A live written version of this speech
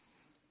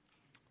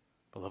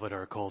Beloved,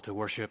 our call to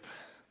worship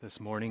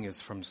this morning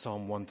is from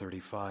Psalm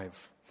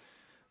 135,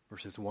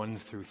 verses 1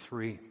 through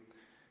 3.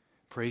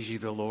 Praise ye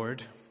the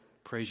Lord,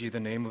 praise ye the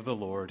name of the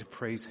Lord,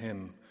 praise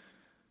him,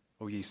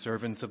 O ye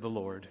servants of the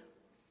Lord.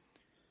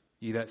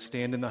 Ye that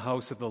stand in the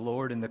house of the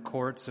Lord, in the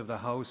courts of the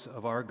house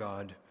of our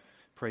God,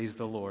 praise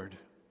the Lord,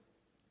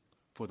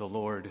 for the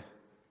Lord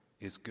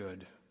is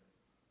good.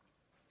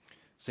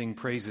 Sing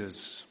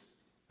praises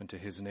unto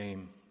his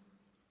name,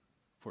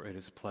 for it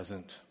is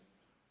pleasant.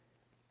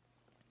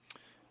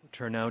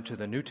 Turn now to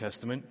the New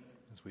Testament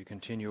as we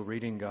continue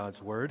reading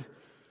God's Word.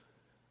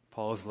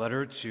 Paul's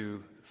letter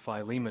to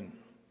Philemon.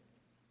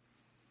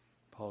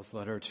 Paul's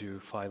letter to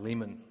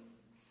Philemon.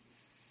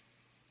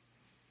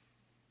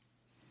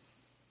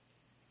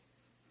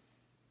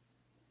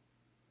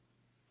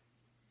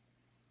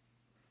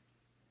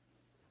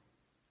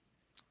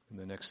 In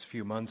the next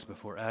few months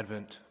before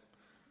Advent,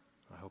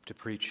 I hope to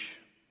preach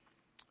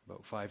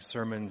about 5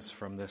 sermons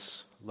from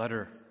this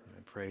letter.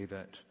 I pray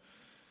that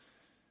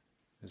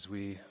as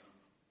we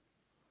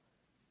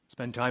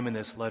spend time in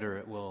this letter,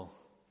 it will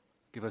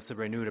give us a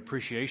renewed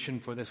appreciation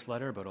for this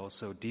letter, but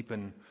also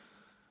deepen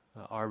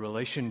our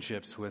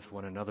relationships with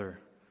one another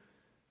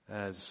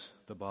as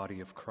the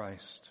body of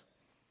Christ.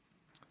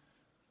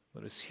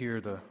 Let us hear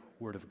the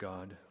word of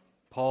God.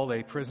 Paul,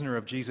 a prisoner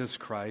of Jesus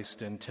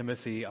Christ, and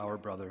Timothy, our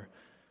brother,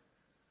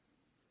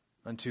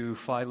 unto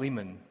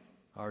Philemon,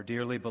 our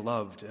dearly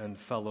beloved and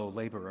fellow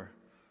laborer,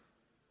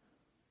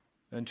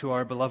 and to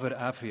our beloved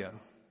Apphia,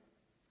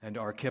 and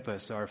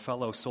Archippus, our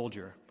fellow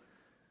soldier,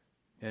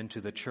 and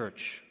to the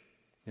church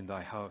in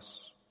thy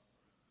house.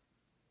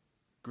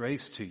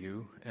 Grace to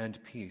you and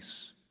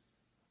peace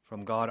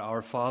from God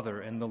our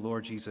Father and the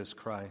Lord Jesus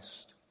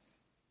Christ.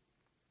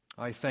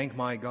 I thank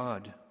my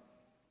God,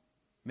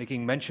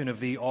 making mention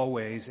of thee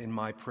always in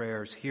my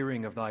prayers,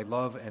 hearing of thy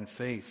love and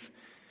faith,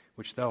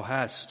 which thou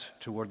hast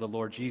toward the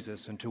Lord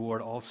Jesus and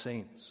toward all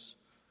saints,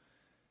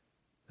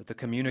 that the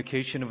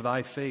communication of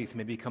thy faith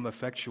may become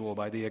effectual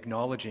by the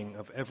acknowledging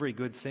of every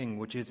good thing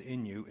which is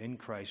in you in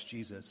Christ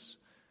Jesus.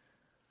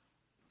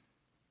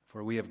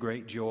 For we have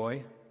great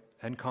joy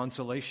and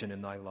consolation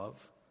in thy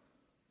love,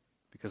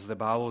 because the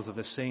bowels of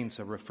the saints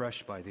are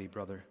refreshed by thee,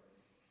 brother.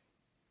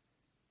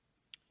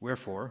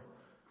 Wherefore,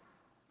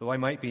 though I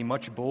might be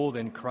much bold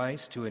in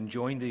Christ to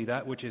enjoin thee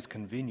that which is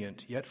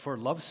convenient, yet for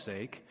love's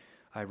sake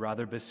I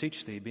rather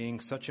beseech thee, being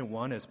such a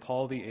one as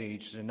Paul the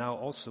aged, and now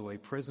also a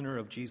prisoner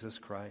of Jesus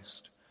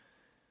Christ,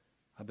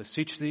 I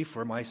beseech thee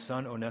for my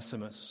son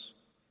Onesimus,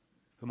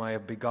 whom I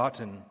have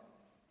begotten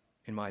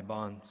in my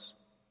bonds,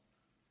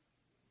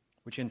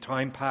 which in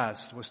time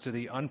past was to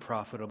thee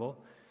unprofitable,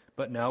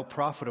 but now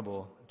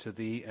profitable to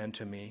thee and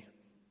to me,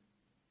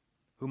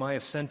 whom I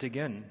have sent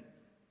again.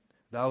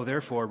 Thou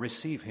therefore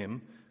receive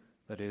him,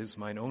 that is,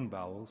 mine own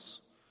bowels,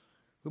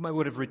 whom I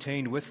would have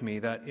retained with me,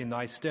 that in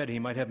thy stead he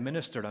might have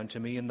ministered unto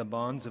me in the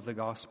bonds of the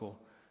gospel.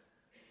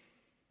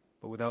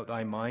 But without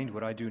thy mind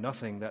would I do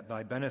nothing, that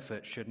thy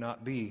benefit should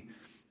not be,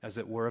 as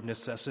it were, of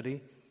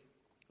necessity,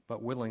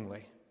 but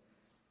willingly.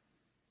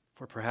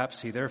 For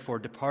perhaps he therefore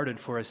departed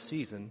for a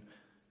season,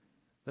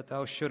 that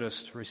thou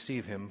shouldest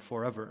receive him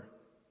forever,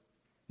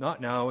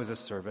 not now as a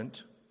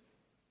servant,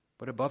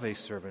 but above a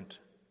servant,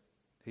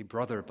 a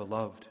brother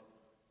beloved,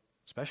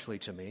 especially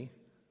to me,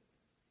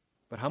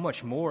 but how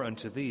much more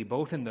unto thee,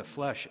 both in the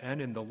flesh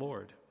and in the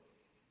Lord?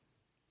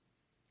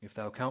 If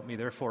thou count me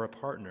therefore a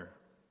partner,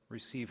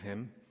 receive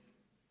him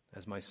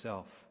as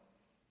myself.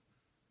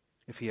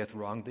 If he hath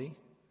wronged thee,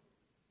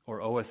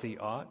 or oweth thee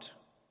aught,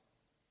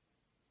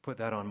 put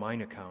that on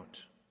mine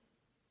account.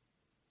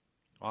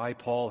 I,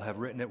 Paul, have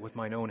written it with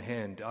mine own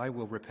hand. I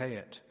will repay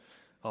it.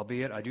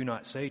 Albeit I do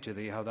not say to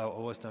thee how thou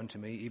owest unto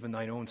me, even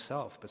thine own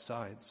self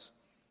besides.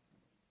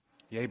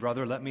 Yea,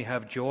 brother, let me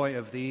have joy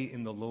of thee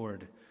in the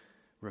Lord.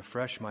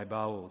 Refresh my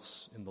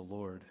bowels in the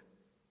Lord.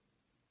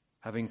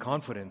 Having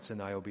confidence in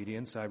thy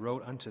obedience, I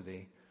wrote unto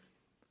thee,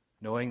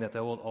 knowing that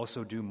thou wilt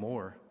also do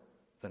more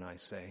than I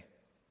say.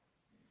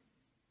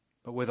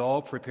 But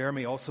withal prepare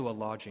me also a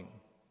lodging,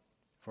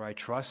 for I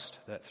trust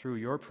that through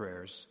your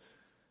prayers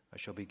I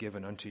shall be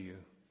given unto you.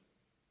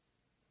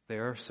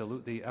 There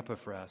salute thee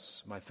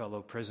Epaphras, my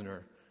fellow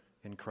prisoner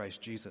in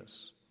Christ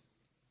Jesus.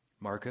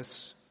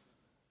 Marcus,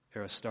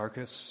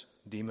 Aristarchus,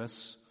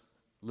 Demas,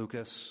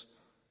 Lucas,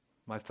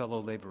 my fellow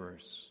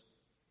laborers.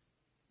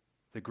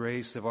 The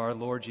grace of our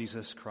Lord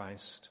Jesus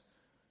Christ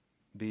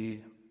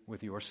be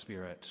with your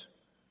spirit.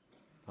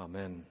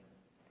 Amen.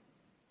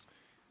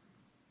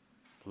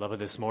 Beloved,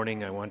 this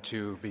morning I want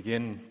to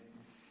begin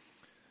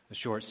a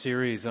short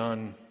series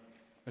on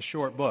a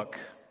short book,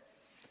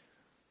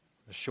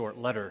 a short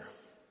letter,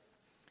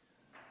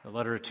 a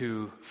letter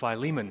to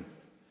Philemon.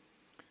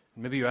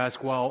 Maybe you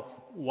ask, well,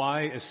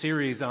 why a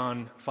series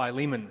on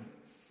Philemon?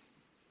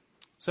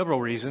 Several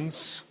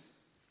reasons.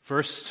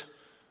 First,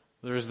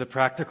 there is the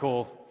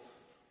practical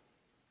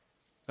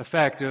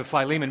effect of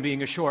Philemon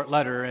being a short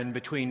letter, and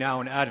between now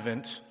and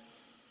Advent,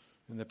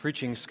 in the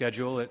preaching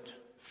schedule, it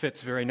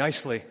fits very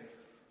nicely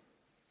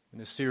in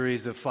a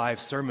series of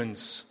 5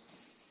 sermons.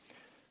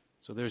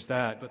 So there's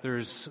that, but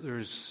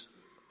there's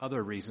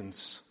other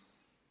reasons,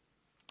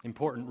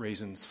 important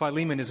reasons.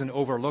 Philemon is an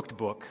overlooked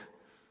book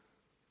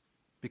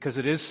because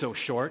it is so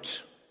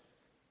short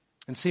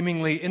and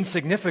seemingly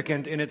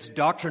insignificant in its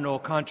doctrinal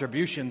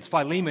contributions.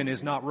 Philemon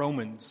is not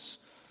Romans.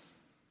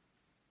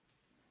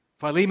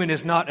 Philemon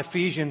is not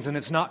Ephesians, and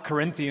it's not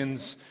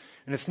Corinthians,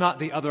 and it's not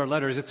the other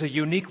letters. It's a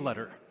unique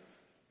letter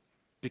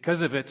because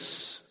of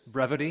its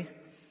brevity,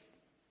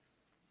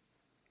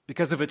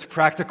 because of its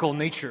practical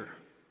nature.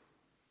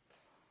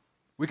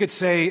 We could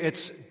say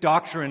it's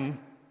doctrine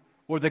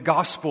or the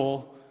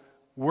gospel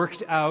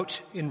worked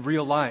out in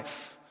real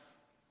life.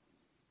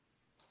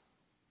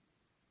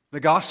 The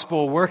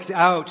gospel worked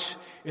out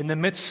in the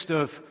midst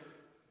of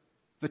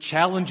the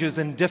challenges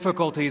and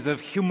difficulties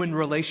of human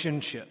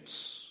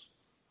relationships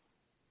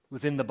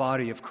within the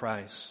body of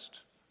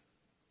Christ.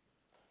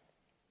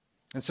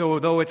 And so,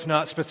 although it's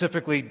not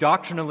specifically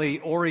doctrinally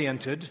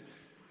oriented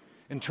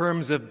in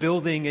terms of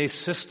building a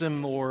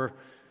system or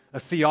a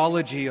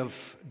theology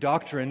of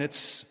doctrine,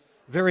 it's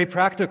very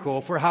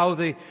practical for how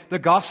the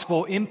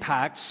gospel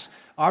impacts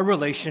our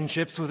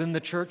relationships within the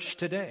church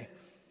today.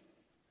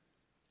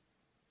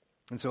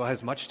 And so it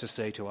has much to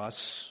say to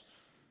us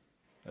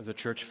as a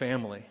church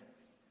family,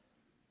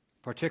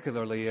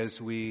 particularly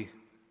as we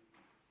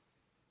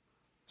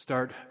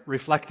start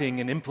reflecting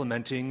and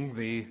implementing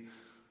the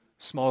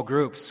small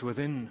groups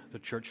within the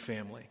church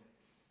family.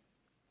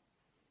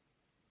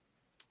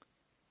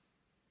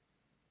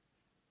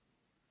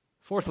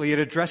 Fourthly, it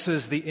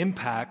addresses the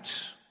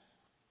impact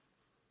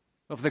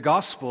of the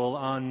gospel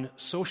on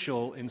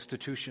social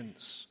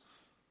institutions.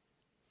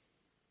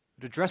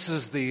 It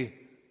addresses the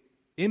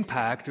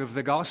impact of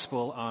the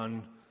gospel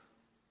on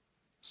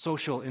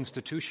social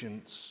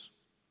institutions,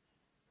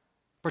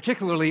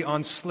 particularly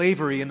on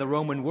slavery in the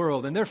Roman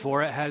world, and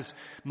therefore it has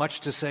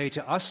much to say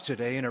to us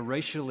today in a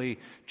racially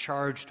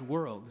charged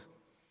world.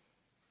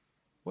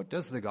 What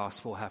does the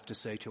gospel have to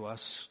say to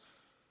us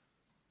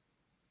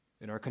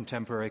in our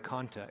contemporary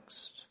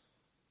context?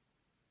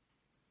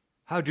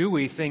 How do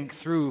we think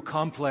through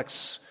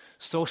complex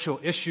social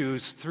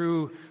issues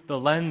through the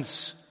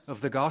lens of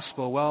the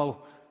gospel?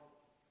 Well,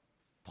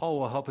 Paul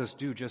will help us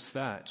do just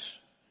that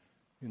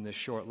in this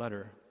short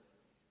letter.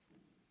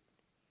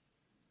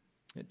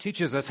 It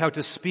teaches us how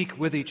to speak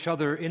with each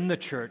other in the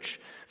church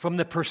from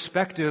the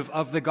perspective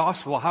of the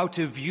gospel, how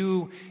to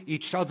view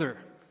each other,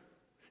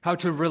 how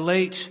to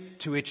relate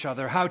to each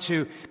other, how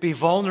to be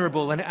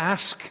vulnerable and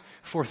ask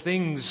for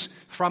things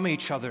from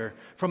each other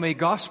from a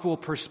gospel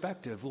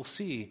perspective. We'll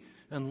see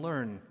and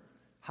learn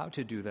how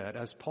to do that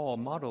as Paul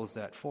models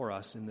that for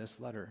us in this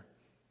letter.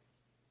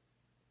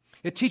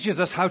 It teaches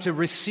us how to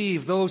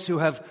receive those who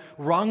have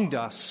wronged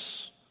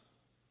us.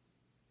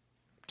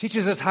 It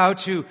teaches us how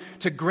to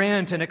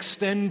grant and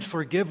extend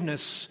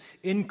forgiveness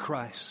in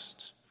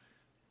Christ.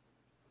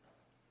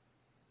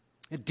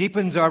 It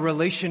deepens our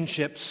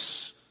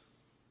relationships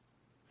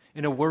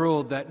in a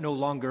world that no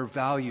longer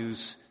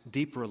values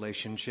deep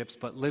relationships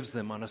but lives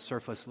them on a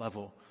surface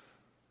level.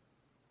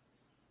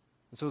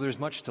 And so there's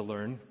much to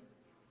learn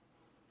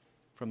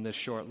from this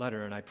short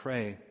letter, and I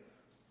pray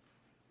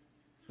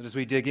that as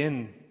we dig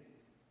in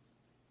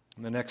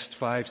the next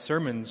 5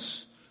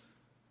 sermons,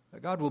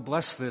 that God will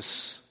bless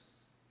this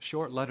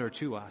short letter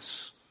to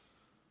us,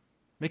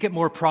 make it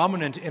more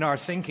prominent in our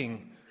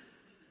thinking,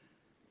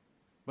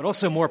 but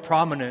also more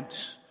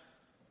prominent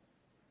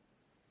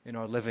in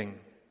our living.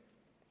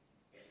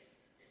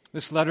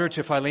 This letter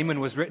to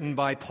Philemon was written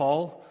by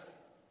Paul,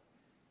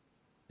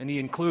 and he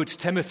includes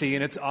Timothy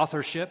in its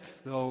authorship,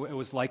 though it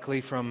was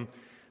likely from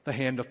the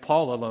hand of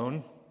Paul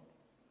alone.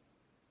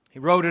 He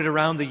wrote it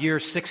around the year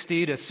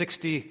 60 to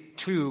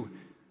 62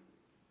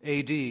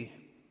 A.D.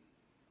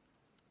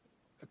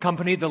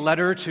 Accompanied the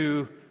letter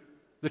to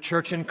the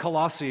church in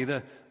Colossae,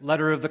 the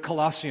letter of the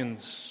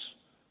Colossians.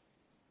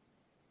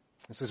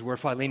 This is where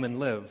Philemon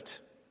lived.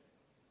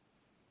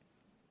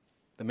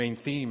 The main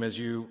theme, as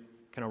you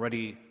can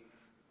already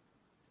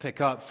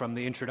pick up from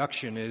the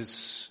introduction,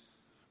 is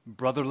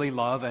brotherly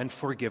love and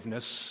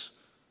forgiveness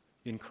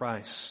in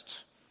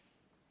Christ.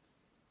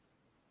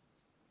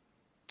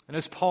 And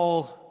as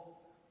Paul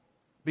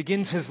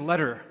begins his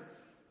letter,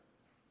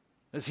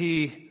 as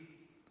he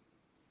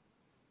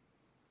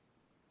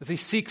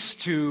seeks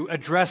to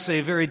address a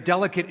very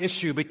delicate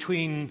issue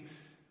between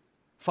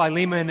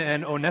Philemon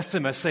and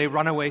Onesimus, a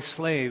runaway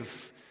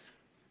slave,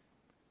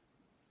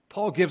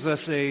 Paul gives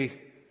us a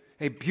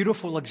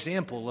beautiful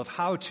example of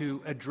how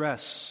to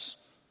address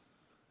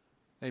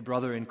a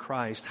brother in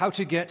Christ, how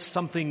to get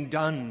something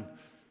done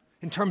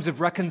in terms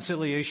of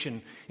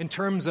reconciliation, in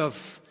terms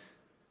of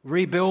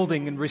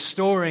rebuilding and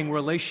restoring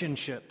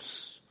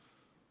relationships,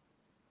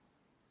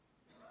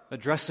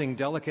 addressing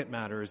delicate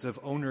matters of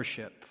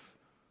ownership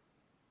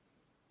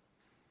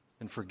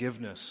and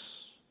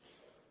forgiveness.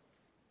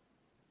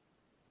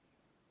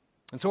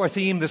 And so our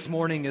theme this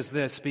morning is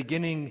this: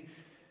 beginning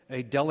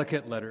a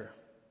delicate letter.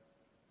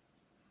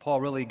 Paul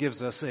really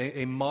gives us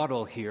a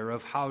model here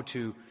of how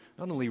to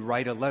not only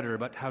write a letter,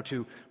 but how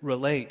to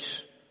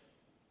relate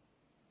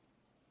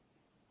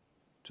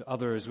to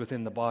others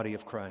within the body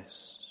of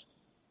Christ.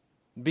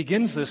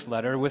 begins this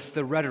letter with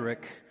the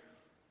rhetoric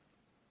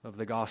of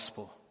the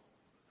gospel.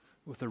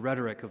 With the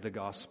rhetoric of the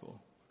gospel.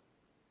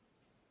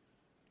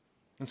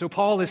 And so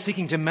Paul is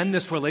seeking to mend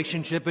this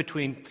relationship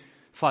between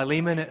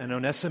Philemon and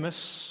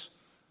Onesimus.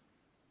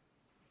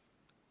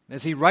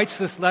 As he writes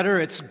this letter,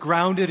 it's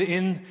grounded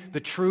in the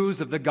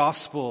truths of the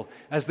gospel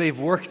as they've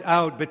worked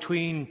out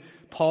between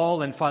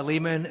Paul and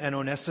Philemon and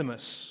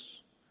Onesimus.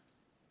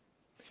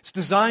 It's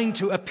designed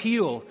to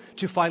appeal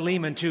to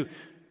Philemon,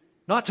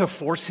 not to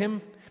force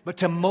him, but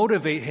to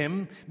motivate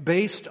him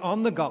based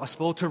on the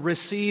gospel to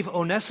receive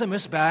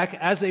Onesimus back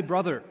as a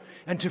brother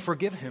and to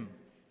forgive him.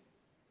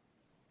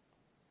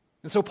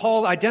 And so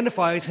Paul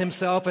identifies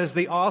himself as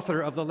the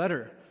author of the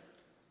letter.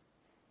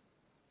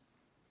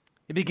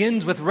 It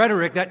begins with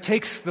rhetoric that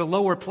takes the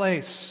lower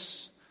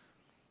place.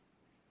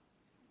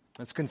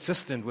 That's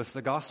consistent with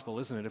the gospel,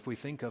 isn't it, if we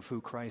think of who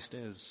Christ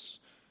is?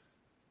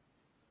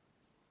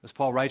 As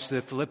Paul writes to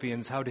the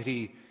Philippians, how did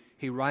he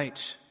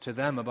write to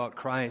them about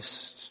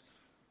Christ?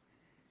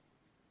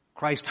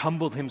 Christ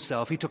humbled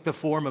himself. He took the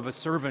form of a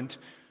servant.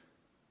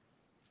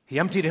 He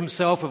emptied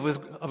himself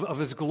of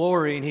his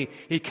glory, and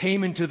he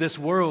came into this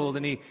world,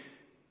 and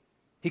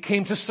he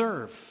came to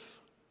serve.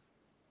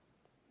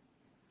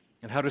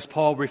 And how does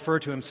Paul refer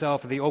to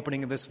himself at the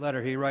opening of this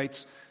letter? He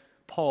writes,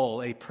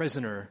 Paul, a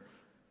prisoner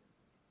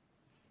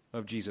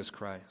of Jesus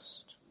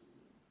Christ.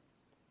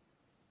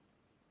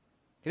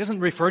 He doesn't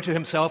refer to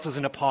himself as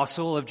an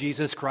apostle of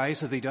Jesus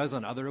Christ as he does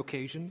on other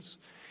occasions.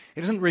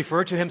 He doesn't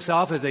refer to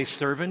himself as a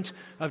servant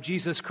of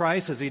Jesus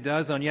Christ as he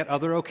does on yet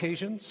other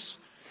occasions.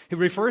 He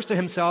refers to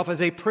himself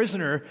as a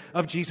prisoner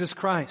of Jesus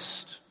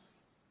Christ.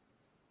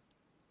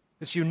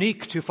 It's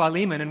unique to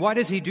Philemon. And why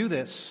does he do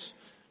this?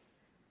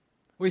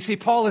 We see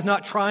Paul is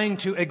not trying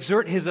to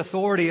exert his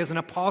authority as an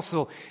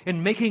apostle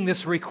in making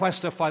this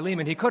request of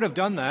Philemon. He could have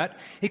done that.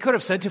 He could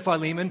have said to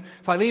Philemon,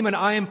 Philemon,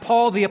 I am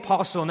Paul the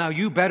apostle. Now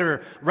you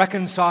better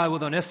reconcile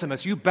with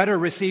Onesimus. You better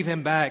receive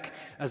him back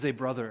as a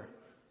brother.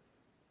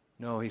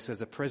 No, he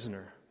says, a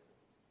prisoner.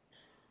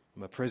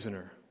 I'm a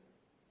prisoner.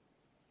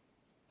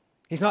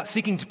 He's not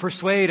seeking to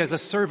persuade as a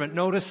servant.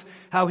 Notice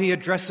how he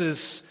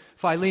addresses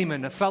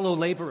Philemon, a fellow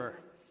laborer.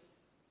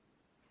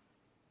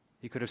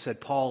 He could have said,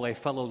 Paul, a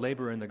fellow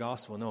laborer in the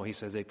gospel. No, he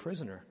says, a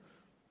prisoner.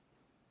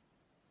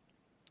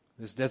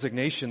 This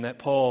designation that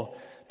Paul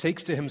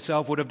takes to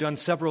himself would have done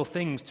several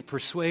things to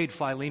persuade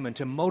Philemon,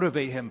 to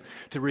motivate him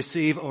to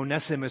receive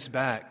Onesimus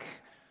back.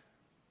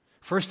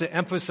 First, it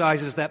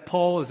emphasizes that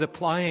Paul is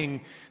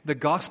applying the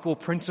gospel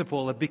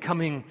principle of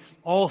becoming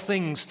all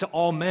things to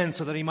all men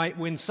so that he might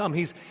win some.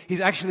 He's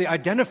actually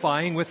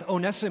identifying with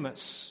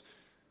Onesimus.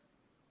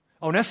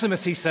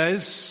 Onesimus, he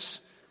says,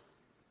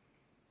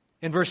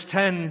 in verse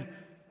 10,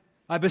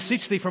 I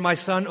beseech thee for my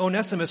son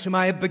Onesimus, whom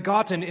I have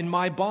begotten in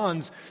my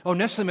bonds.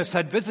 Onesimus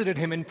had visited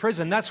him in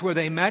prison. That's where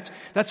they met.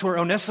 That's where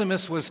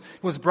Onesimus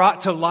was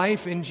brought to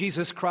life in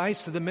Jesus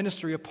Christ, to the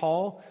ministry of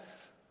Paul.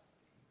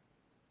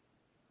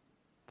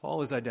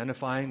 Paul is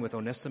identifying with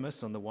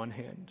Onesimus on the one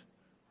hand,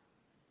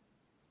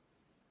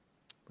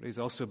 but he's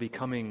also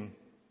becoming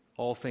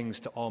all things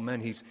to all men.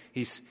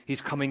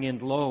 He's coming in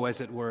low, as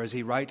it were, as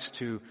he writes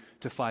to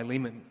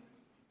Philemon,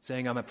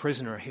 saying, I'm a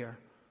prisoner here.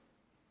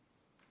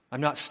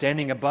 I'm not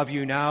standing above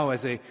you now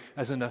as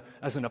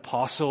an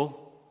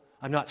apostle.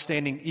 I'm not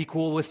standing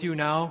equal with you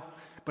now,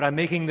 but I'm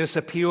making this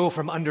appeal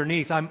from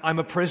underneath. I'm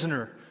a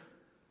prisoner,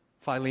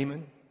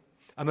 Philemon.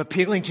 I'm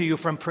appealing to you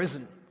from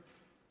prison.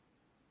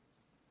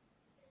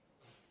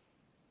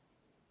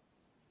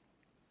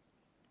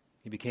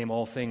 He became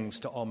all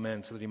things to all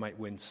men so that he might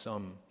win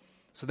some,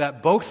 so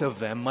that both of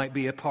them might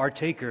be a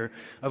partaker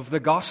of the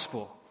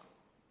gospel.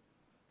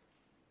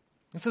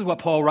 This is what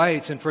Paul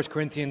writes in 1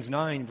 Corinthians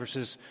 9,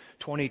 verses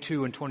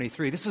 22 and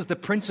 23. This is the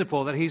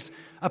principle that he's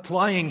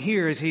applying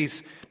here as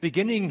he's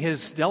beginning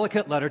his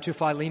delicate letter to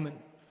Philemon.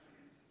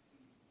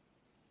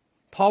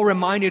 Paul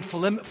reminded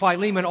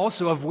Philemon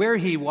also of where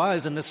he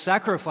was and the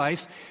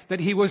sacrifice that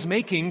he was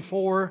making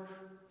for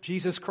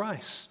Jesus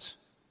Christ.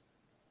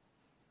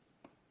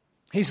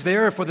 He's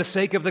there for the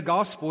sake of the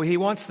gospel. He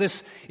wants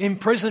this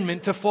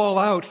imprisonment to fall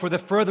out for the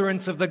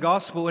furtherance of the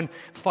gospel in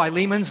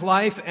Philemon's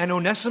life and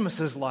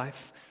Onesimus'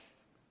 life.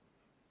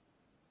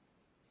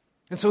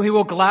 And so he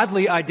will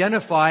gladly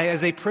identify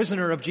as a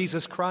prisoner of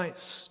Jesus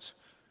Christ.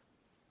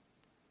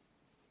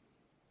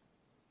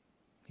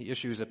 He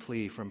issues a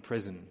plea from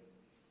prison,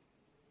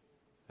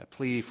 a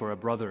plea for a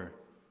brother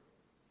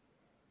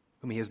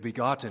whom he has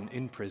begotten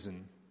in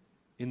prison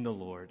in the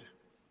Lord.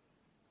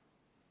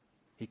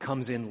 He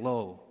comes in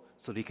low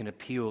so that he can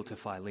appeal to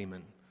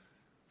Philemon.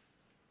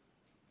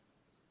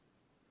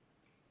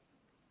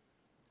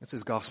 This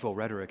is gospel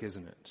rhetoric,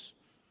 isn't it?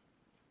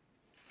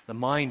 The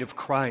mind of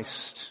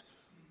Christ,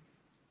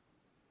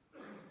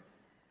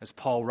 as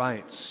Paul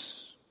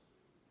writes,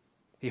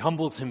 he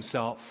humbles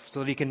himself so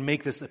that he can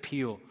make this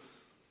appeal.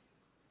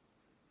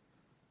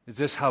 Is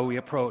this how we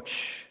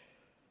approach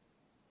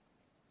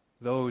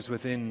those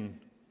within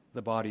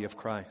the body of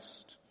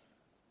Christ?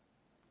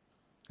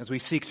 as we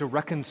seek to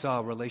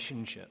reconcile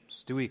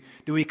relationships? Do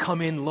we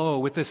come in low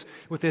with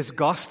this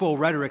gospel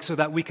rhetoric so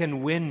that we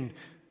can win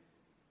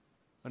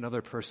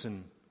another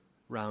person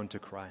round to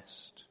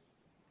Christ?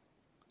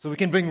 So we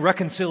can bring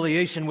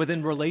reconciliation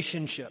within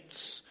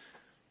relationships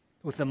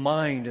with the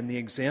mind and the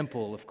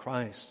example of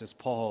Christ, as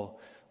Paul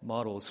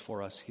models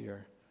for us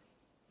here.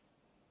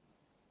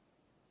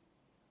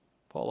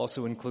 Paul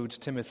also includes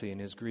Timothy in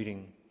his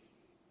greeting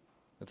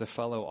as a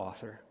fellow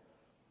author.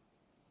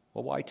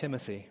 Well, why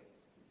Timothy?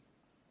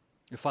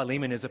 If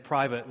Philemon is a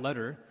private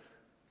letter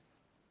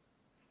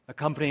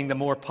accompanying the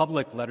more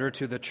public letter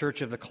to the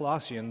church of the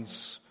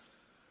Colossians,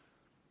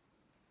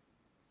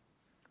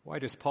 why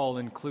does Paul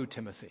include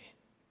Timothy?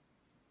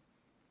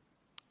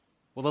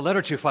 Well, the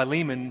letter to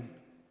Philemon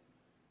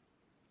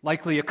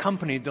likely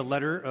accompanied the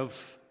letter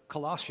of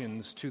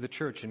Colossians to the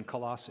church in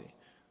Colossae.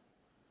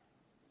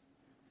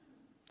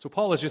 So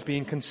Paul is just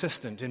being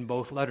consistent in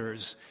both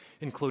letters,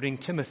 including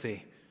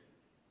Timothy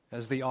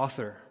as the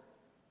author.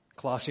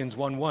 Colossians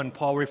 1:1,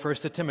 Paul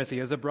refers to Timothy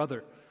as a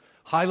brother,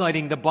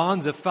 highlighting the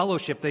bonds of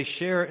fellowship they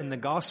share in the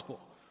gospel.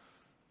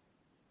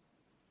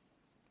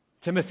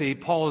 Timothy,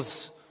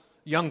 Paul's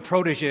young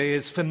protege,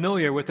 is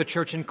familiar with the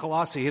church in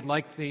Colossae. He'd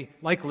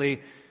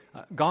likely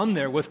gone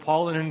there with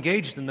Paul and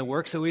engaged in the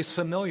work, so he's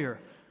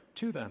familiar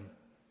to them.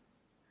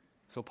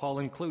 So Paul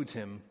includes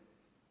him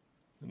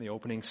in the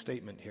opening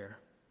statement here.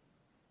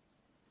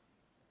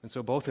 And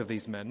so both of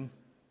these men,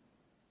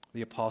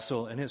 the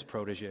apostle and his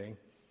protege,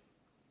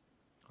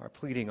 are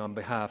pleading on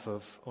behalf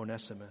of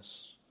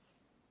Onesimus.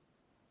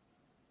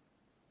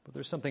 But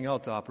there's something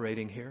else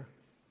operating here.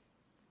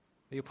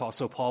 The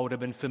apostle Paul would have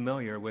been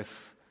familiar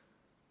with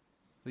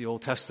the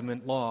Old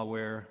Testament law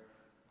where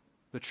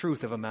the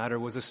truth of a matter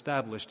was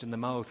established in the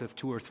mouth of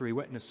 2 or 3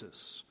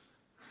 witnesses.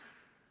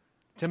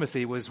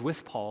 Timothy was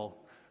with Paul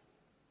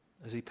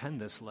as he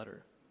penned this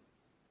letter.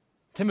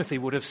 Timothy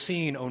would have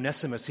seen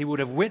Onesimus. He would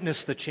have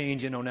witnessed the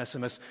change in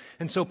Onesimus.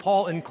 And so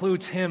Paul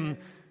includes him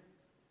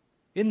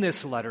in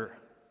this letter.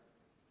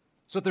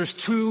 So that there's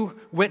 2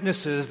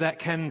 witnesses that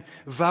can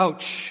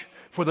vouch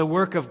for the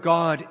work of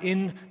God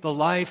in the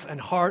life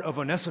and heart of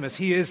Onesimus.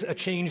 He is a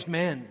changed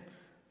man.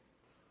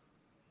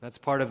 That's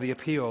part of the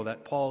appeal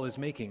that Paul is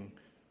making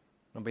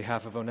on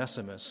behalf of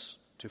Onesimus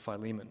to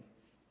Philemon.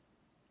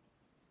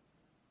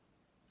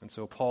 And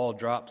so Paul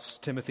drops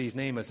Timothy's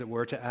name, as it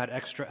were, to add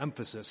extra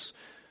emphasis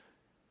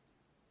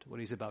to what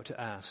he's about to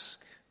ask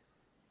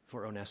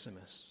for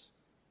Onesimus.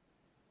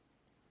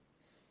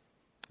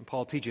 And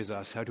Paul teaches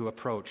us how to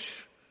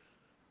approach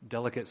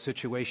delicate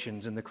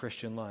situations in the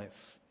Christian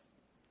life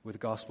with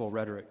gospel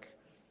rhetoric.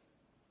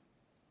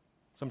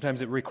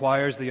 Sometimes it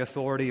requires the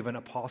authority of an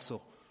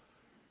apostle.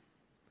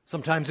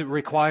 Sometimes it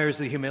requires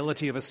the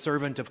humility of a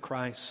servant of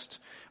Christ.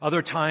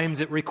 Other times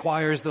it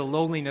requires the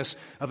lowliness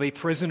of a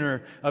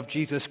prisoner of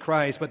Jesus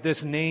Christ. But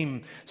this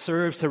name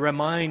serves to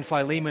remind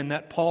Philemon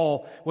that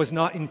Paul was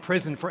not in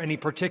prison for any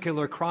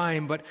particular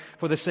crime, but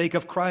for the sake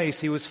of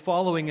Christ. He was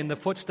following in the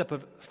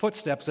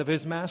footsteps of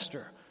his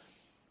master.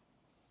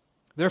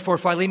 Therefore,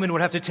 Philemon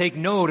would have to take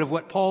note of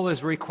what Paul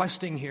is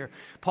requesting here.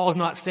 Paul's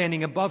not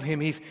standing above him,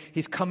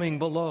 he's coming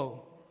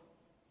below.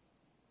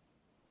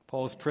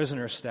 Paul's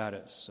prisoner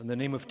status and the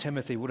name of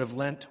Timothy would have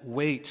lent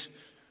weight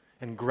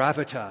and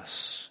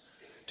gravitas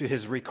to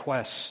his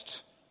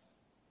request,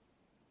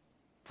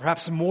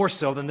 perhaps more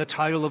so than the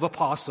title of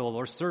apostle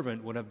or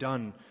servant would have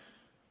done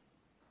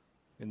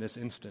in this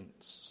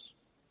instance.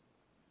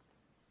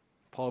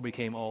 Paul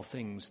became all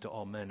things to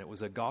all men. It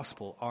was a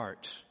gospel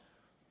art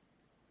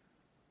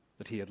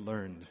that he had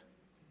learned,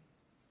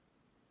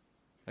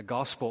 a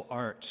gospel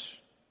art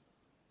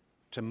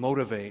to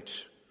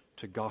motivate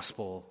to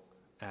gospel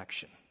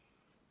action.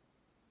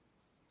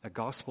 A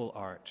gospel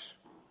art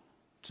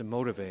to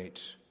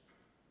motivate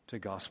to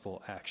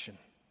gospel action.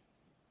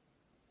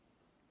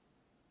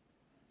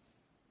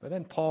 But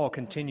then Paul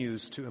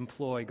continues to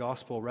employ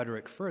gospel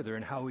rhetoric further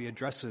in how he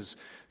addresses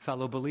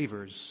fellow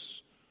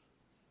believers.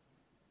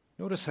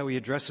 Notice how he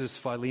addresses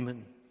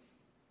Philemon,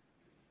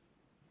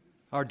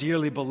 our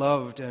dearly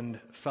beloved and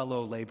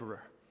fellow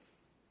laborer.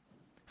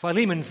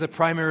 Philemon's the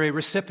primary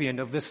recipient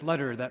of this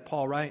letter that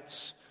Paul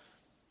writes.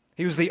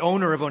 He was the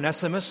owner of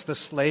Onesimus, the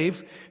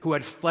slave who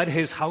had fled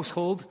his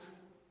household,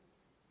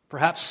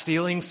 perhaps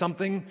stealing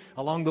something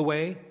along the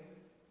way.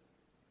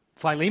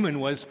 Philemon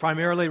was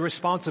primarily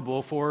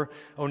responsible for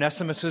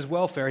Onesimus'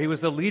 welfare. He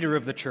was the leader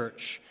of the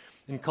church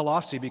in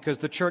Colossae because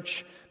the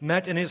church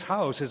met in his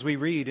house, as we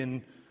read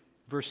in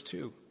verse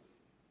 2.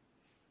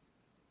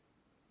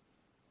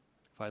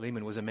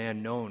 Philemon was a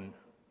man known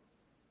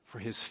for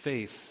his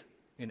faith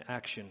in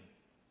action,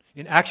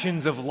 in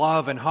actions of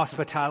love and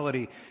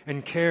hospitality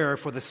and care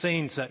for the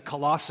saints at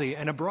Colossae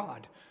and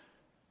abroad.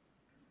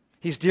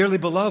 He's dearly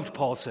beloved,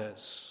 Paul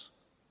says.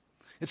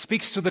 It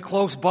speaks to the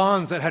close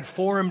bonds that had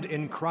formed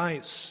in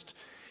Christ.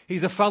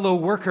 He's a fellow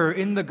worker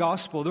in the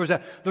gospel.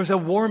 There's a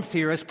warmth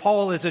here as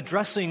Paul is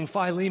addressing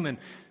Philemon.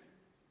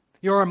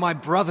 You are my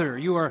brother.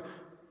 You are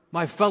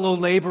my fellow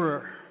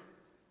laborer.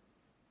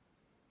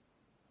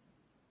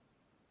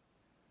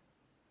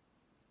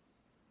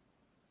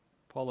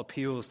 Paul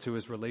appeals to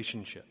his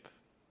relationship,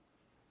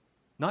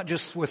 not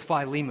just with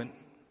Philemon,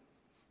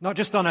 not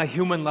just on a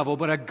human level,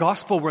 but a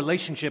gospel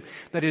relationship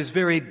that is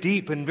very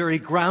deep and very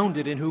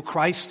grounded in who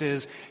Christ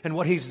is and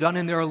what He's done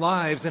in their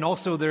lives, and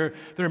also their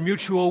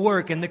mutual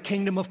work in the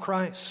kingdom of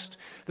Christ.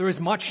 There is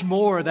much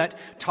more that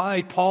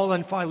tied Paul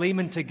and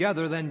Philemon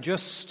together than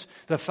just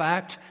the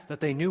fact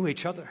that they knew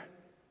each other.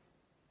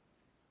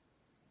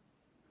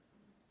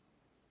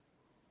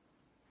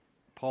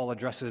 Paul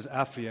addresses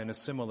Apphia in a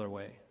similar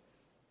way.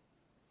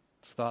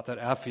 It's thought that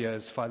Apphia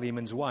is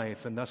Philemon's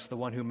wife, and thus the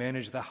one who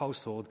managed the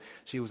household.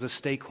 She was a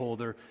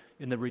stakeholder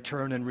in the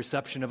return and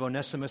reception of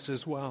Onesimus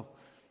as well.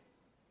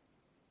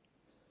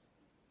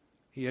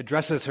 He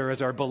addresses her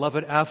as our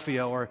beloved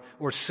Apphia,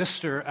 or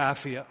sister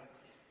Apphia.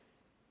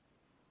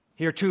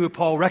 Here too,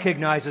 Paul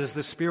recognizes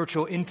the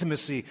spiritual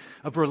intimacy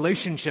of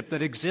relationship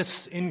that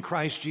exists in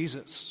Christ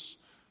Jesus.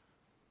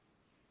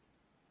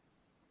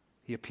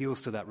 He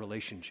appeals to that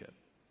relationship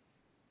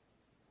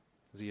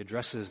as he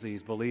addresses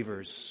these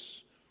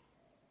believers,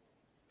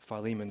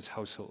 Philemon's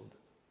household.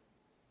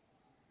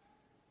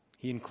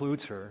 He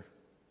includes her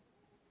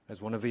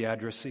as one of the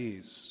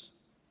addressees.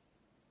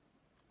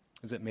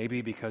 Is it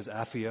maybe because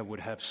Apphia would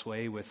have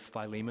sway with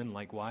Philemon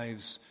like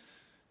wives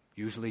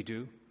usually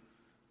do?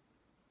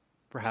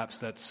 Perhaps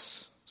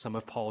that's some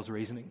of Paul's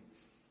reasoning.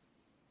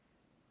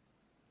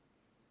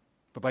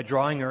 But by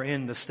drawing her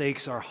in, the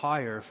stakes are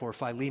higher for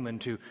Philemon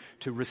to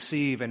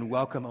receive and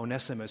welcome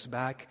Onesimus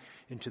back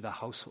into the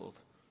household.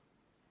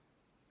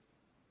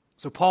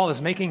 So Paul is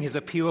making his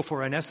appeal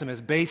for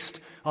Onesimus based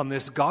on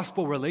this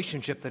gospel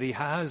relationship that he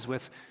has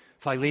with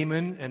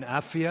Philemon and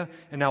Apphia,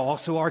 and now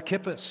also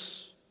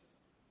Archippus.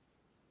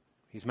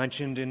 He's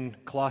mentioned in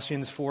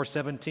Colossians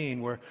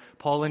 4:17, where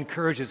Paul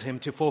encourages him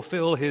to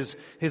fulfill his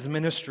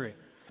ministry.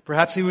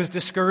 Perhaps he was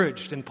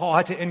discouraged, and Paul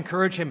had to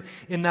encourage him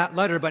in that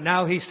letter, but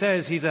now he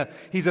says he's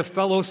a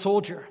fellow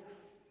soldier.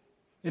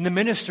 In the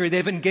ministry,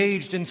 they've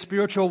engaged in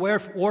spiritual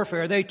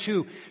warfare. They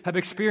too have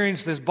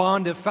experienced this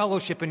bond of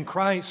fellowship in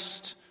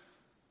Christ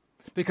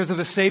because of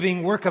the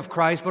saving work of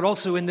Christ, but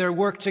also in their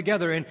work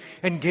together in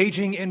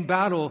engaging in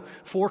battle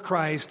for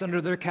Christ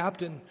under their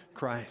captain,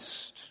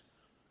 Christ.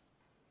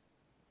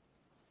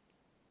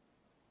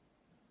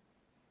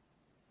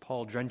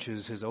 Paul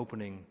drenches his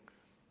opening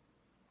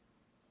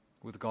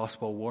with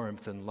gospel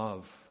warmth and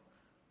love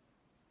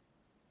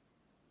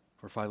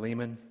for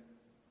Philemon,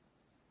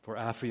 for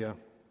Apphia,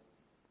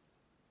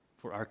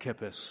 for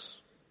Archippus,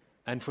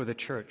 and for the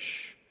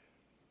church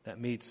that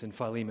meets in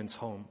Philemon's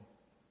home.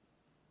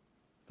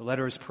 The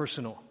letter is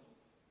personal.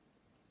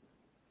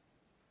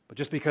 But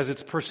just because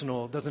it's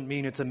personal doesn't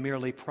mean it's a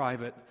merely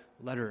private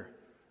letter.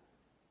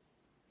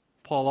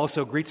 Paul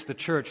also greets the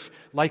church,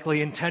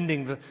 likely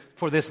intending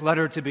for this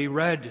letter to be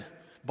read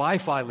by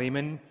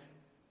Philemon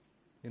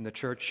in the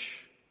church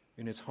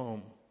in his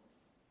home.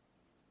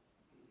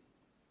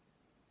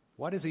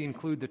 Why does he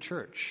include the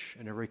church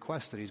in a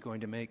request that he's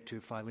going to make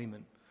to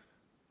Philemon?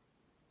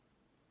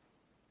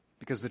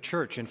 Because the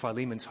church in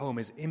Philemon's home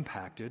is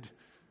impacted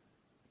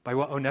by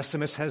what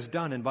Onesimus has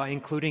done, and by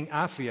including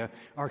Apphia,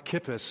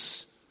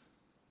 Archippus,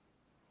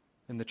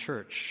 in the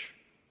church.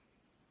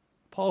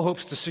 Paul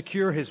hopes to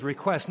secure his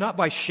request, not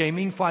by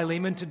shaming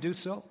Philemon to do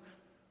so,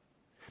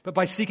 but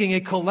by seeking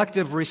a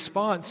collective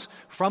response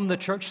from the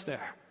church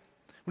there.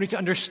 We need to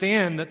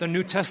understand that the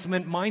New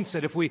Testament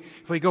mindset, if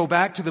we go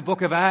back to the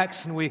book of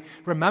Acts and we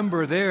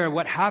remember there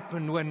what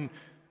happened when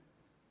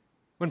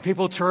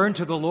people turned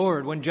to the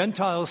Lord, when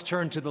Gentiles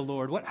turned to the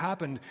Lord, what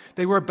happened?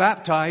 They were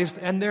baptized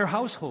and their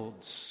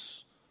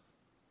households.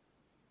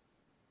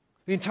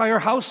 The entire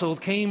household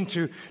came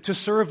to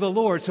serve the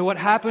Lord. So what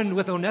happened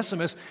with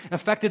Onesimus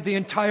affected the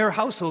entire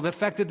household,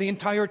 affected the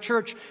entire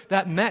church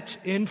that met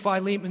in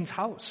Philemon's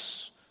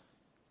house.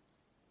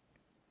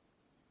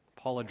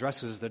 Paul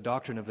addresses the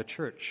doctrine of the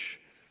church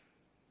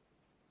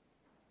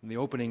in the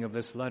opening of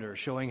this letter,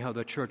 showing how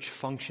the church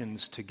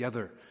functions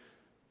together,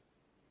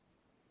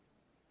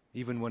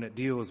 even when it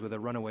deals with a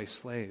runaway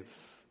slave.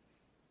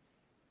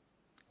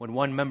 When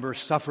one member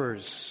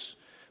suffers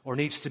or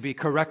needs to be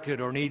corrected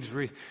or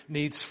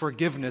needs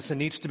forgiveness and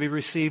needs to be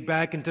received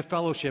back into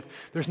fellowship,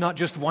 there's not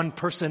just one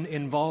person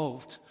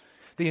involved.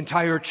 The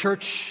entire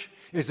church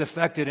is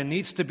affected and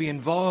needs to be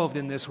involved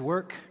in this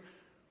work.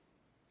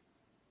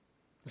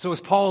 So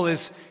as Paul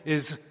is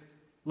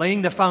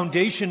laying the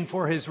foundation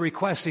for his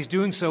request, he's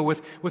doing so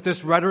with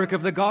this rhetoric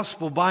of the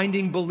gospel,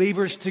 binding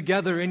believers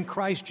together in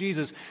Christ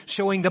Jesus,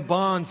 showing the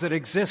bonds that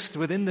exist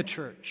within the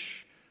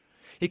church.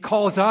 He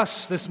calls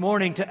us this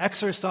morning to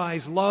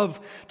exercise love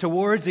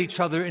towards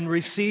each other in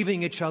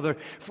receiving each other,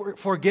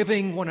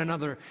 forgiving one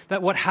another,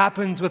 that what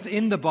happens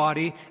within the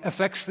body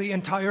affects the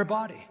entire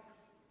body.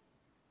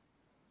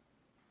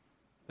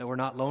 That we're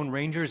not lone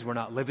rangers, we're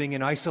not living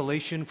in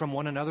isolation from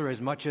one another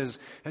as much as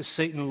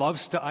Satan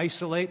loves to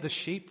isolate the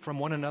sheep from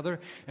one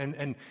another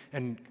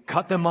and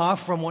cut them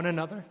off from one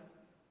another.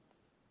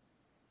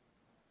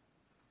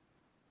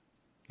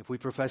 If we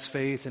profess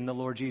faith in the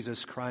Lord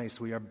Jesus Christ,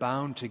 we are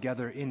bound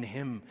together in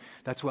Him.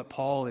 That's what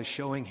Paul is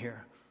showing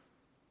here.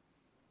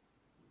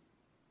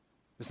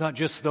 It's not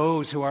just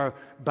those who are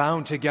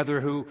bound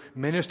together who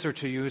minister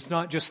to you. It's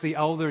not just the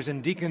elders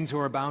and deacons who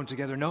are bound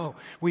together. No,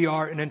 we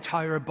are an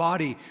entire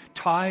body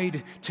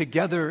tied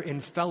together in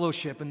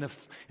fellowship in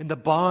the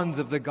bonds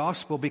of the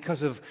gospel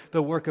because of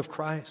the work of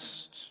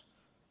Christ.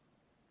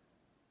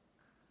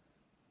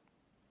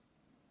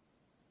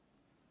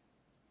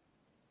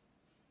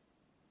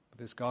 But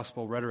this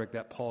gospel rhetoric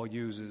that Paul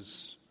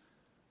uses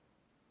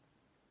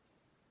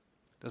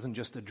doesn't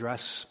just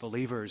address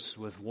believers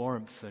with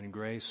warmth and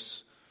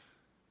grace.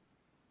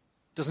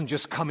 Doesn't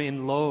just come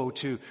in low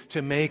to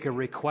make a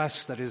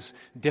request that is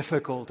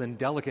difficult and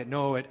delicate.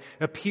 No, it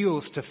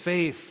appeals to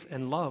faith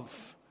and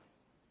love.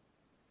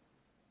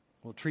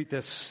 We'll treat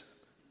this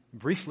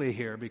briefly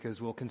here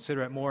because we'll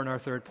consider it more in our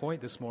third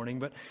point this morning.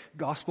 But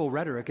gospel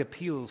rhetoric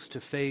appeals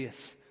to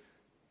faith,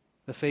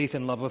 the faith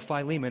and love of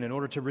Philemon in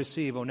order to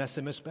receive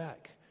Onesimus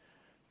back.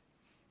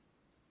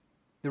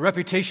 The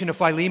reputation of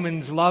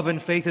Philemon's love and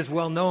faith is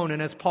well known,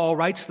 and as Paul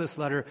writes this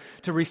letter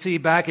to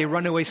receive back a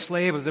runaway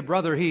slave as a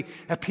brother, he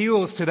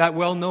appeals to that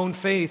well-known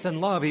faith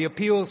and love. He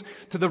appeals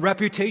to the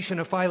reputation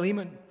of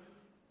Philemon.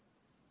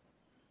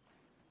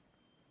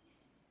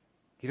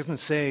 He doesn't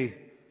say,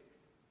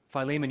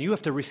 Philemon, you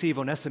have to receive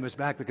Onesimus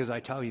back because I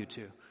tell you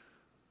to.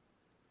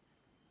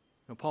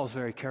 No, Paul's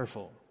very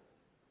careful.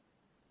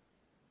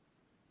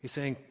 He's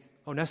saying,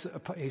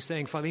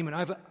 Philemon,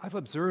 I've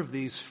observed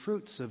these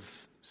fruits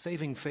of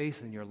saving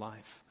faith in your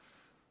life.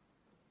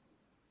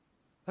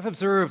 I've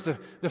observed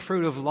the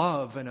fruit of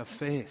love and of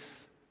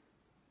faith.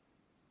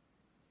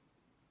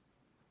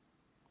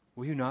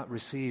 Will you not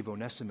receive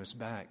Onesimus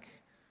back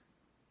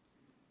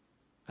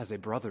as a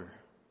brother?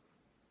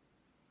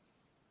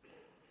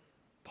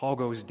 Paul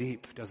goes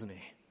deep, doesn't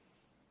he?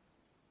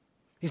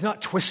 He's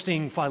not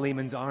twisting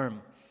Philemon's arm.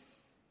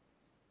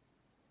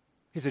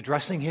 He's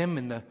addressing him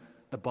in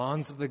the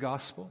bonds of the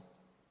gospel.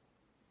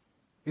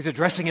 He's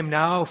addressing him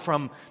now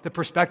from the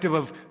perspective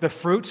of the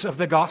fruits of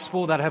the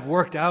gospel that have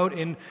worked out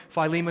in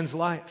Philemon's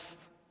life.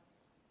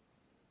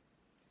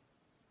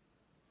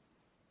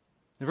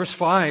 In verse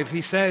 5,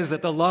 he says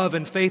that the love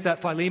and faith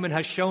that Philemon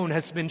has shown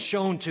has been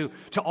shown to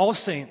all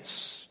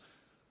saints.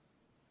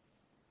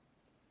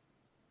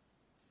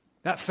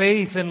 That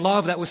faith and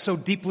love that was so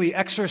deeply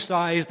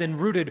exercised and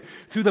rooted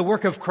through the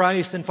work of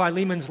Christ in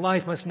Philemon's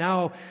life must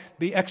now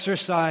be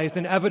exercised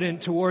and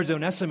evident towards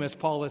Onesimus,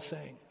 Paul is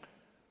saying.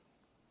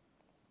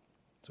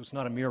 So it's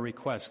not a mere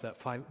request that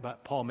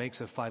Paul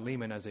makes of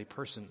Philemon as a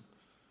person.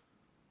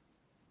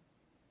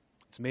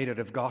 It's made out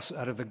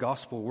of the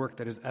gospel work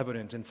that is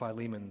evident in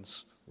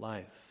Philemon's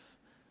life.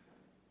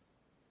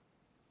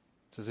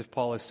 It's as if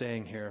Paul is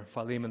saying here,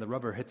 Philemon, the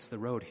rubber hits the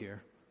road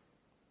here.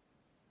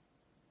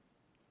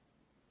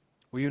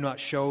 Will you not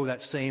show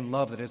that same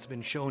love that has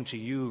been shown to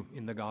you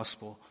in the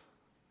gospel?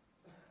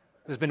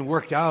 It has been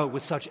worked out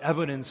with such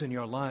evidence in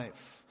your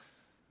life.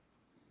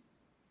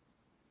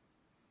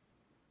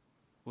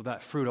 Will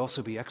that fruit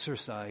also be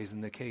exercised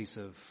in the case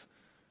of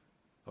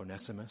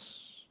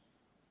Onesimus?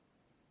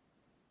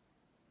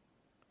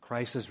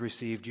 Christ has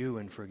received you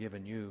and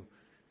forgiven you.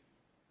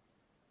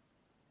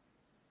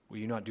 Will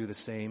you not do the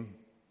same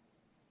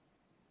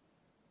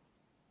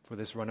for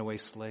this runaway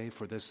slave,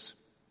 for this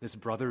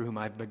brother whom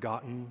I've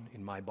begotten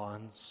in my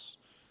bonds?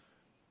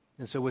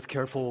 And so with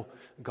careful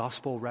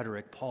gospel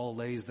rhetoric, Paul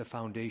lays the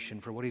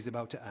foundation for what he's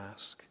about to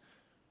ask.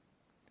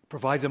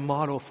 Provides a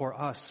model for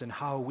us in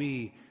how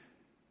we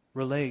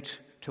relate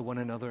to one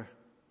another.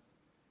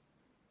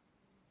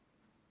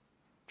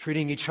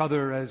 Treating each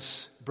other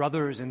as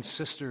brothers and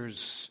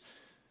sisters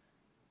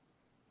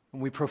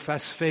when we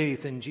profess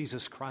faith in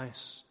Jesus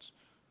Christ.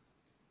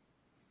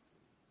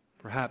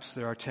 Perhaps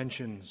there are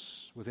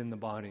tensions within the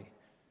body.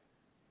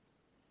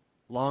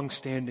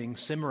 Long-standing,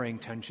 simmering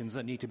tensions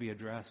that need to be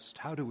addressed.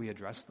 How do we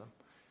address them?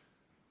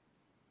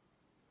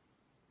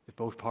 If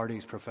both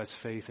parties profess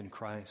faith in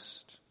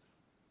Christ,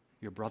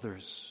 your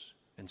brothers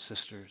and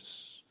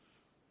sisters.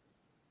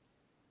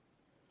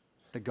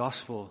 The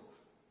gospel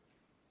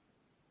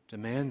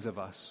demands of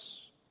us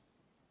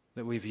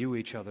that we view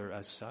each other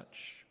as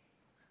such.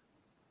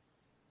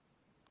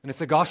 And if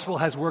the gospel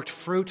has worked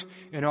fruit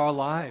in our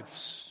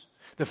lives,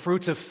 the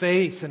fruits of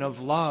faith and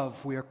of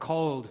love, we are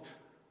called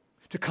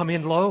to come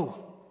in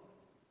low.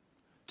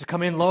 To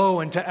come in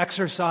low and to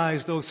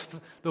exercise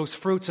those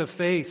fruits of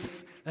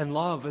faith and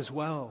love as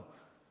well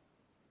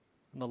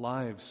in the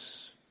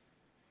lives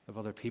of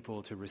other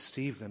people, to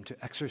receive them, to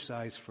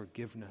exercise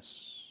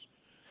forgiveness.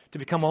 To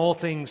become all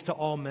things to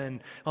all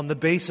men on the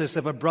basis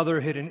of a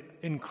brotherhood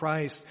in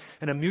Christ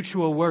and a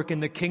mutual work in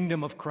the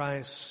kingdom of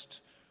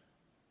Christ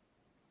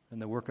and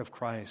the work of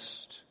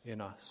Christ in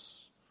us.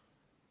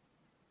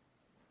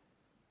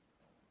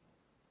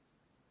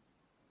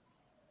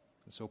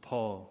 And so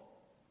Paul,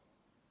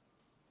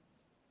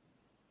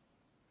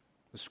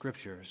 the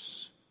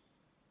Scriptures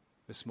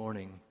this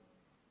morning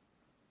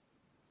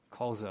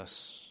calls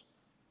us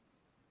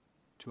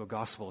to a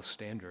gospel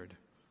standard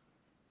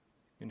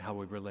in how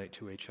we relate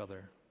to each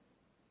other.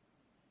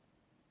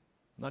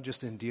 Not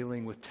just in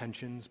dealing with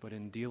tensions, but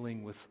in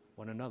dealing with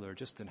one another,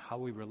 just in how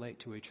we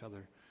relate to each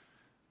other.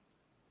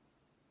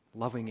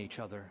 loving each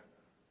other,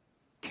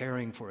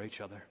 caring for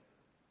each other,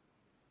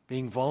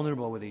 being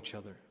vulnerable with each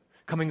other,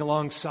 coming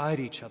alongside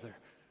each other?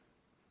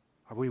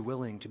 Are we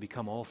willing to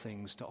become all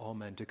things to all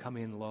men, to come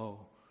in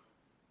low,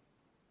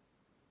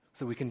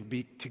 so we can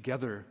be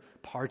together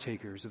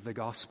partakers of the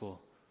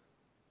gospel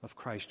of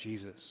Christ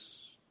Jesus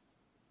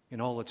in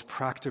all its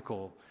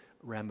practical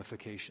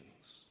ramifications?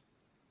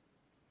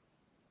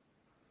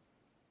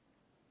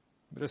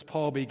 But as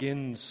Paul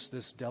begins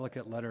this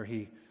delicate letter,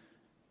 he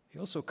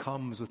also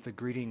comes with the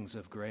greetings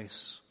of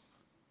grace.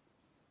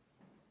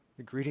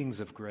 The greetings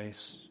of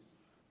grace.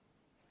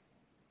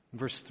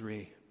 Verse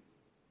 3,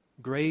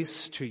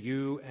 grace to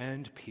you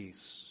and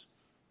peace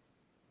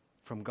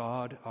from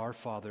God our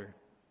Father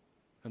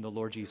and the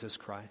Lord Jesus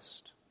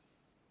Christ.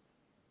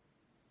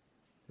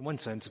 In one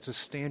sense, it's a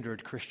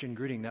standard Christian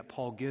greeting that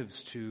Paul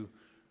gives to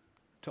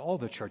all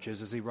the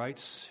churches as he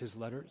writes his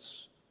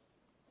letters.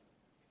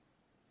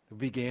 We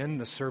began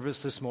the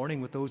service this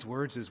morning with those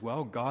words as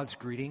well, God's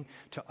greeting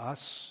to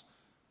us.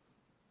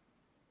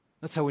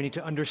 That's how we need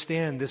to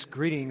understand this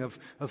greeting of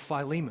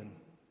Philemon.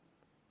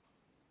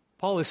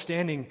 Paul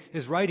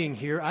is writing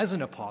here as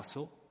an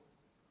apostle.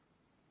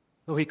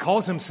 Though he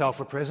calls himself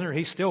a prisoner,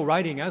 he's still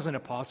writing as an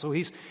apostle.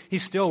 He's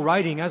still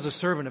writing as a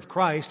servant of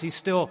Christ. He's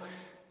still,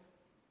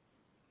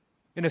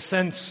 in a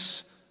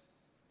sense,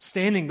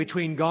 standing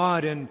between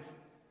God and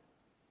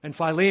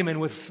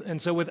Philemon,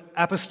 so with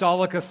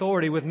apostolic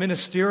authority, with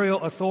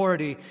ministerial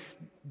authority,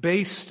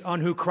 based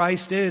on who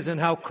Christ is and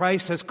how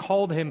Christ has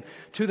called him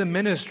to the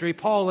ministry,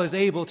 Paul is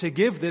able to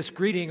give this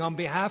greeting on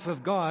behalf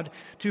of God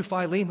to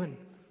Philemon.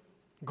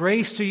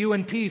 Grace to you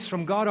and peace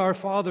from God our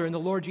Father and the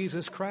Lord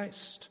Jesus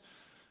Christ.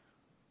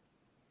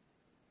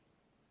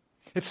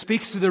 It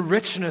speaks to the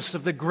richness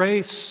of the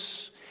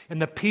grace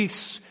and the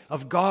peace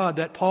of God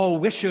that Paul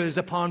wishes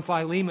upon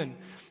Philemon,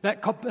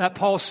 that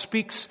Paul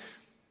speaks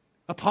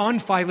upon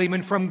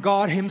Philemon from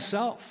God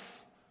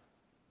himself.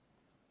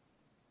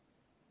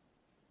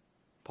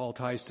 Paul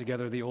ties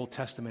together the Old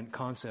Testament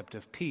concept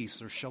of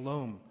peace or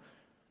shalom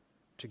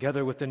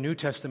together with the New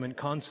Testament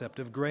concept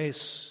of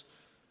grace.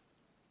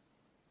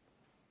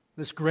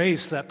 This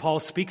grace that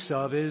Paul speaks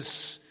of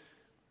is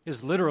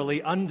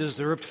literally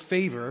undeserved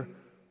favor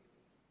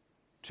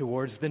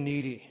towards the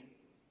needy.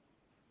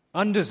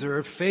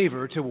 Undeserved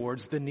favor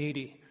towards the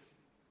needy,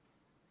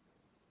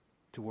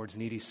 towards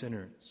needy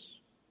sinners.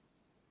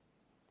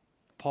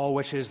 Paul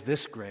wishes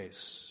this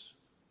grace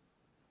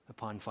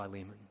upon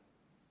Philemon.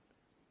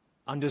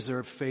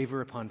 Undeserved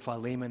favor upon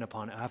Philemon,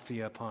 upon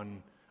Apphia,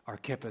 upon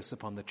Archippus,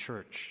 upon the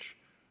church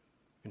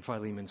in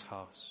Philemon's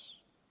house.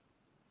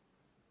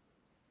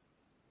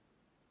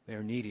 They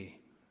are needy.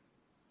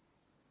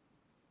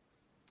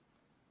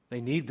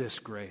 They need this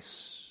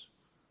grace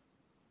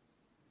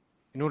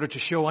in order to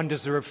show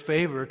undeserved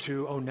favor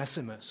to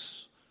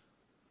Onesimus.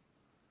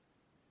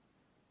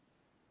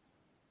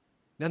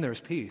 Then there's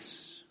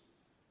peace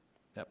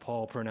that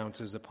Paul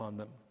pronounces upon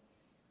them.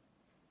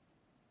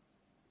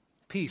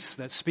 Peace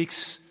that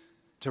speaks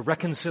to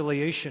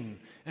reconciliation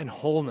and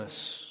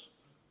wholeness.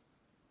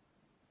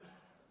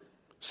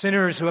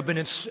 Sinners who have been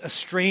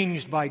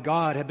estranged by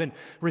God have been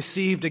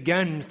received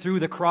again through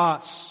the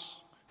cross,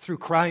 through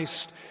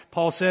Christ.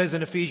 Paul says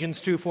in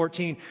Ephesians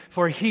 2:14,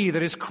 "For he,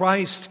 that is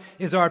Christ,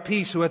 is our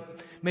peace, who hath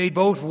made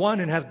both one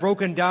and hath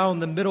broken down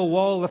the middle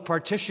wall of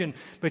partition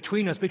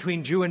between us,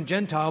 between Jew and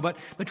Gentile, but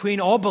between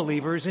all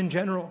believers in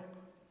general."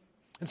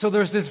 And so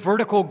there's this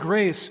vertical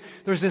grace,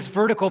 there's this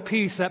vertical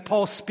peace that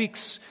Paul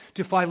speaks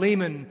to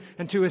Philemon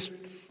and to his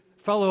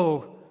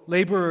fellow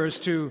laborers,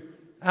 to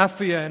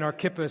Apphia and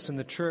Archippus in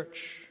the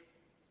church.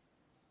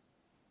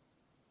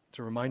 It's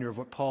a reminder of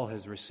what Paul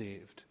has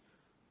received.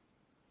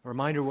 A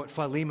reminder of what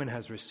Philemon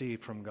has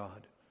received from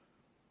God.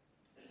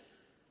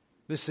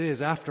 This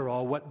is, after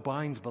all, what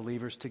binds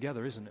believers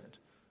together, isn't it?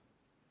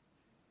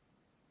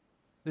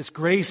 This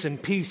grace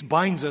and peace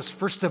binds us,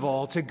 first of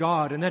all, to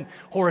God, and then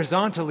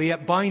horizontally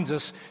it binds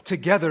us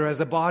together as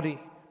a body.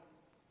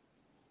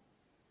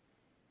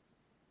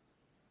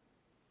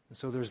 And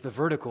so there's the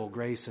vertical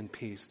grace and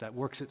peace that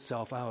works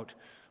itself out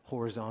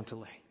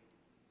horizontally.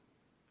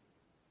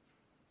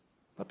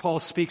 But Paul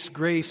speaks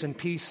grace and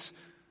peace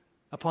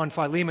upon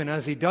Philemon.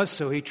 As he does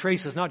so, he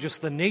traces not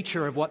just the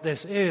nature of what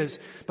this is,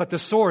 but the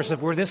source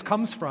of where this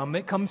comes from.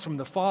 It comes from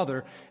the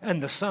Father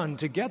and the Son.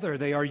 Together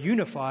they are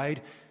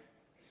unified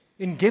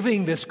in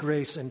giving this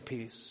grace and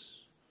peace.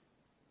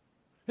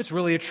 It's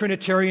really a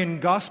Trinitarian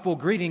gospel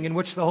greeting in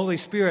which the Holy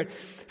Spirit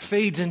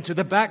fades into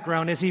the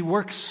background as he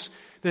works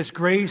this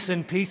grace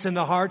and peace in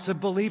the hearts of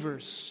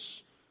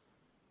believers,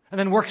 and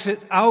then works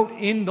it out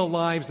in the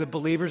lives of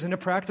believers in a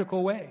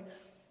practical way.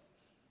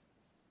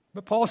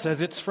 But Paul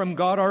says it's from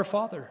God our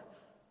Father.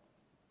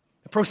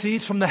 It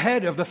proceeds from the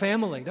head of the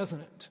family,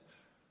 doesn't it?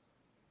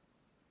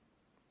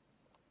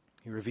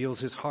 He reveals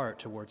his heart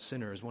towards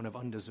sinners, one of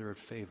undeserved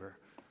favor,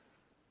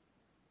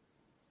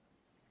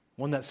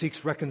 one that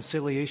seeks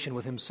reconciliation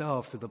with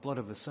himself through the blood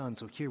of the Son.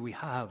 So here we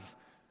have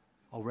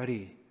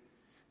already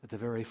at the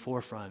very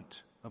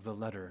forefront of the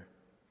letter,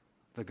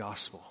 the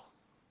gospel.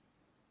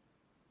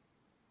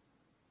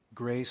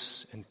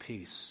 grace and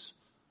peace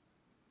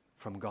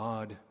from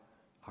God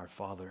our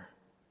Father.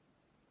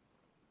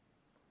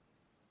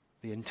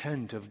 The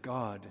intent of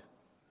God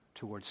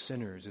towards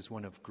sinners is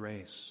one of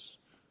grace,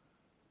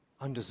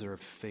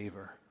 undeserved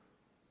favor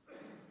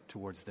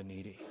towards the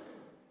needy.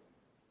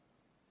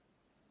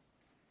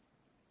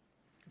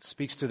 It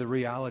speaks to the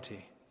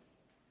reality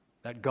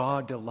that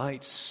God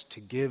delights to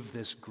give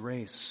this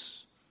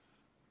grace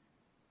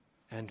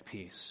and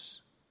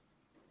peace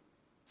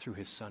through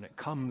his Son. It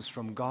comes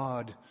from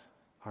God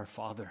our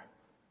Father.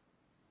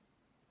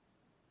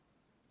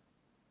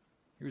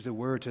 Here's a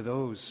word to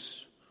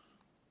those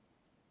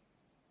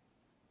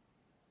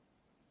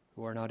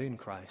who are not in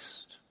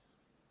Christ.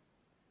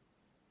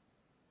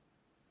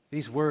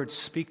 These words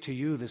speak to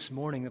you this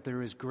morning that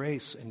there is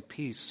grace and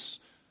peace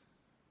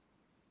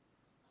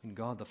in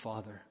God the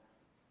Father.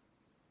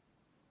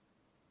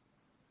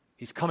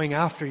 He's coming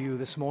after you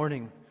this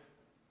morning,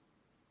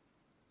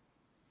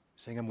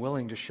 saying, I'm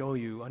willing to show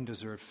you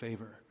undeserved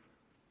favor.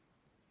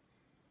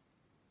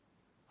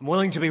 I'm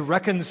willing to be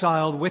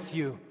reconciled with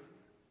you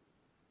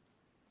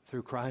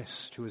through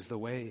Christ, who is the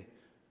way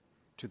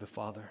to the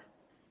Father.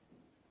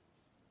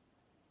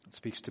 It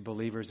speaks to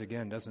believers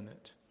again, doesn't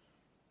it?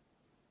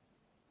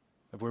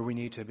 Of where we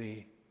need to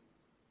be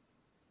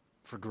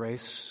for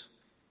grace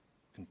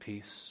and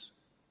peace.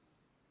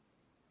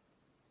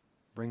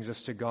 Brings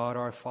us to God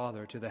our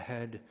Father, to the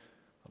head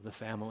of the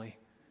family,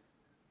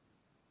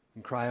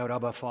 and cry out,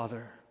 Abba,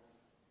 Father.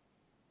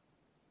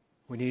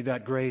 We need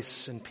that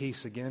grace and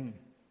peace again,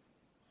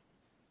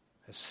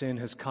 as sin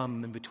has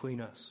come in between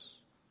us.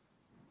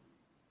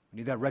 We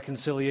need that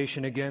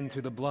reconciliation again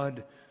through the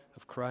blood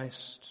of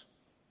Christ.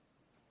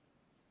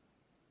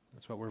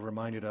 That's what we're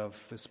reminded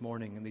of this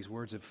morning in these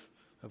words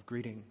of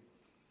greeting.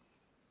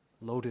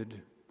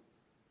 Loaded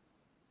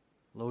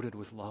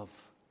with love.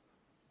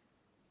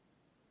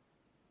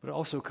 But it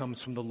also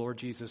comes from the Lord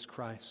Jesus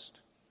Christ.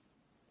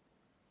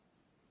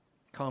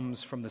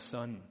 Comes from the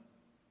Son.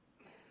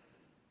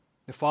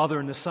 The Father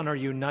and the Son are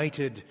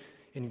united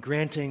in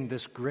granting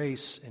this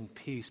grace and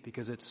peace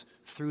because it's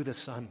through the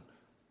Son,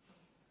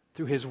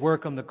 through his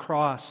work on the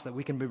cross, that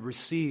we can be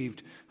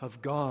received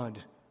of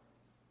God.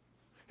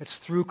 It's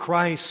through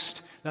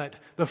Christ that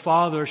the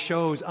Father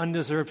shows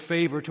undeserved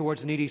favor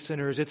towards needy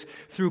sinners. It's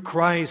through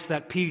Christ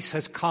that peace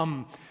has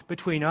come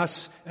between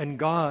us and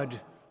God.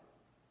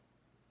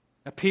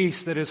 A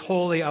peace that is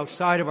wholly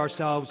outside of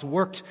ourselves,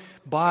 worked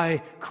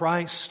by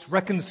Christ.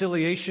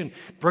 Reconciliation,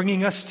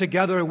 bringing us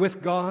together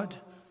with God.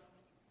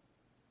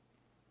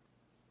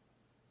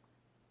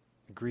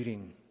 A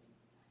greeting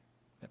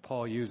that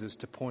Paul uses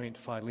to point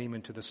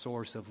Philemon to the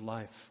source of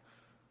life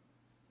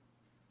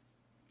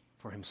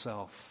for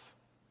himself,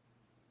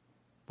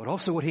 but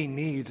also what he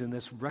needs in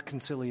this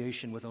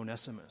reconciliation with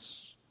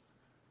Onesimus.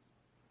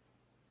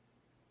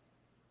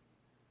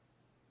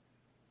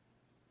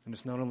 And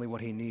it's not only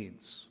what he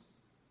needs,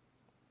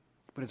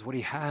 but it's what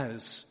he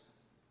has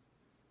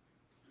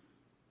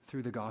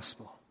through the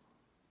gospel.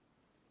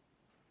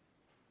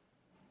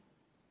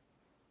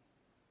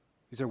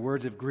 These are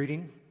words of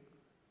greeting,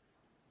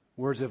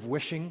 words of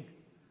wishing,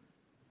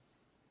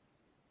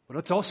 but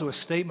it's also a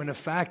statement of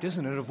fact,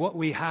 isn't it, of what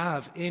we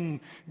have in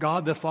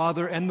God the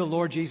Father and the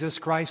Lord Jesus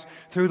Christ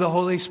through the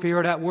Holy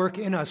Spirit at work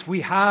in us.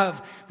 We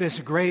have this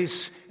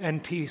grace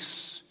and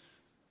peace.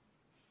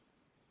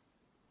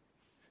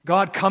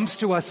 God comes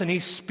to us and he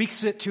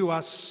speaks it to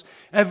us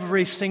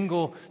every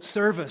single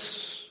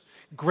service.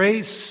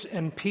 Grace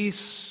and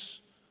peace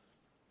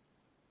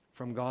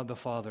from God the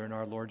Father and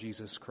our Lord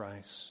Jesus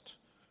Christ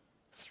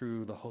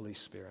through the Holy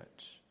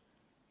Spirit.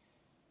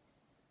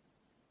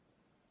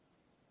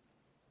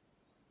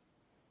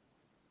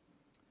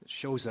 It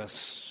shows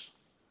us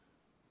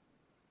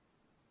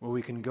where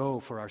we can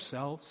go for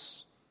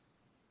ourselves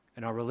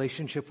and our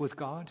relationship with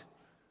God.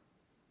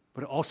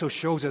 But it also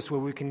shows us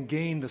where we can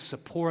gain the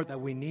support that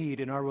we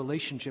need in our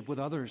relationship with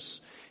others,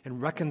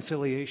 in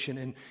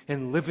reconciliation,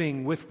 in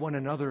living with one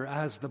another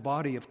as the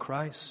body of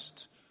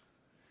Christ.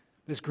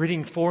 This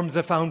greeting forms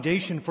the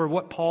foundation for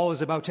what Paul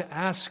is about to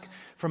ask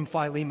from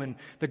Philemon.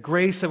 The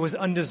grace that was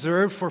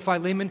undeserved for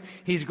Philemon,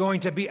 he's going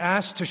to be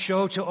asked to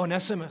show to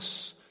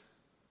Onesimus.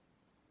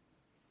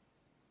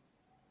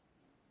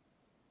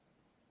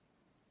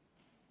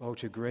 Oh,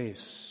 to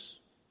grace,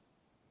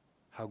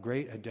 how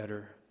great a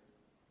debtor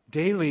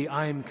daily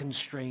I am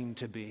constrained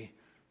to be.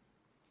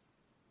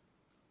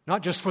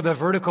 Not just for the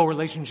vertical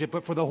relationship,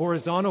 but for the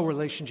horizontal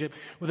relationship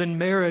within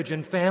marriage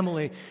and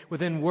family,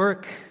 within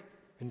work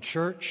and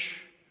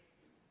church.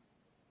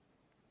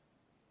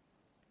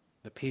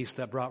 The peace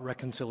that brought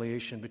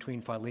reconciliation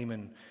between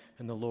Philemon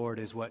and the Lord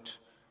is what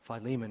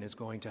Philemon is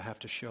going to have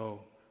to show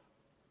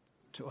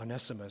to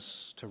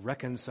Onesimus to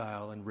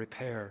reconcile and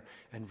repair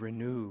and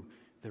renew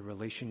the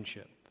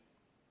relationship.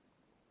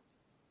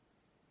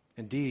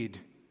 Indeed,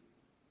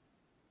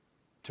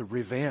 to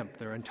revamp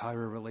their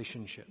entire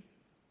relationship.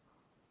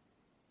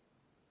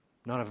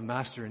 Not of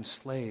master and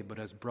slave, but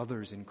as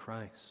brothers in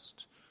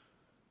Christ.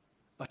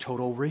 A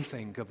total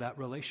rethink of that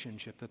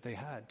relationship that they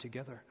had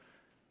together.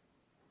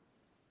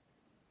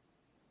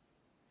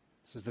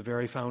 This is the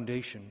very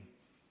foundation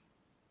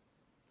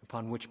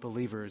upon which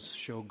believers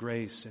show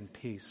grace and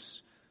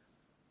peace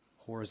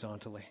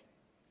horizontally.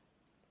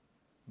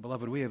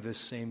 Beloved, we have this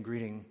same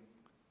greeting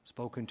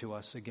spoken to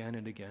us again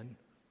and again.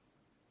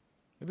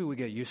 Maybe we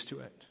get used to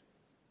it.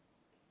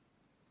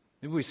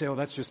 Maybe we say, oh,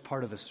 that's just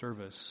part of the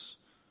service.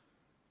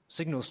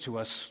 Signals to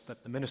us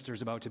that the minister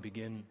is about to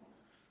begin.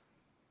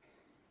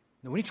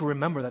 Now, we need to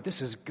remember that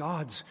this is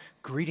God's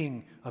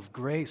greeting of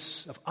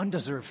grace, of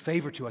undeserved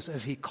favor to us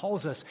as He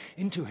calls us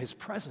into His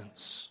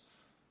presence.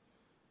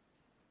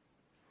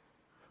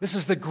 This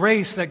is the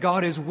grace that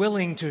God is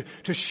willing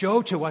to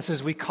show to us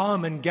as we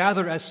come and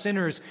gather as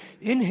sinners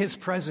in His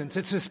presence.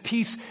 It's His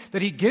peace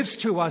that He gives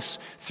to us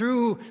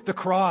through the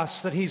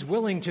cross that He's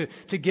willing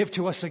to give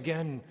to us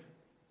again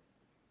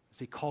as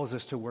He calls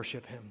us to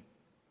worship Him.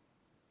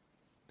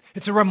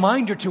 It's a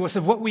reminder to us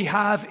of what we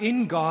have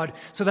in God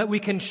so that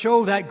we can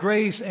show that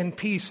grace and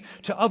peace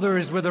to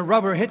others where the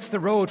rubber hits the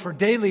road for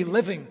daily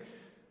living,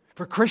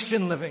 for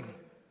Christian living.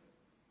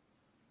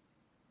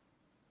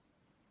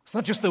 It's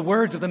not just the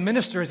words of the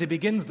minister as he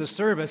begins the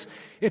service.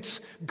 It's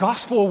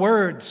gospel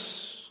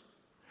words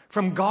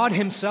from God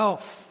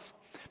Himself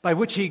by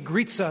which He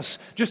greets us,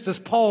 just as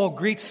Paul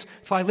greets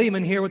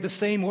Philemon here with the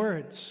same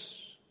words.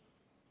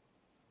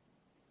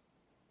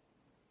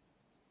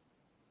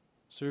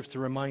 Serves to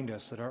remind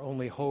us that our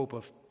only hope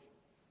of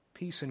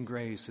peace and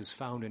grace is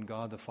found in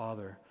God the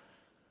Father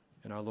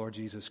and our Lord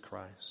Jesus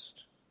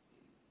Christ.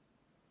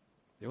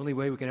 The only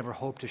way we can ever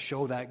hope to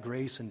show that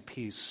grace and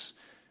peace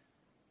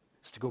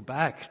is to go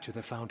back to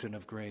the fountain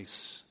of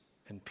grace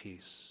and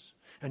peace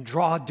and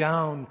draw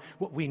down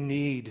what we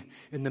need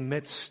in the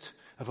midst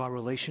of our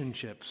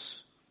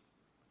relationships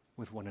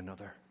with one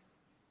another.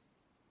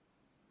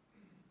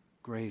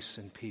 Grace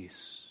and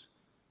peace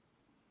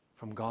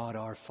from God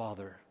our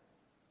Father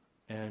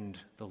and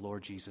the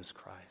Lord Jesus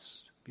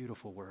Christ.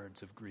 Beautiful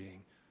words of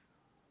greeting.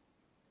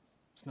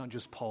 It's not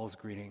just Paul's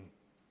greeting.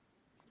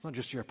 It's not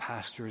just your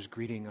pastor's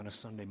greeting on a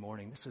Sunday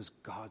morning. This is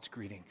God's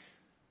greeting,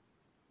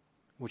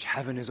 which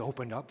heaven has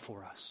opened up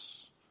for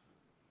us,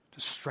 to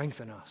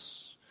strengthen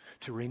us,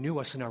 to renew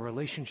us in our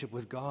relationship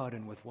with God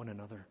and with one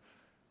another.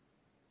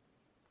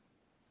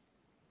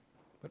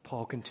 But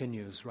Paul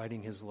continues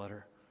writing his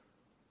letter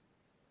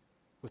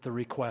with a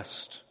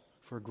request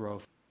for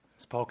growth.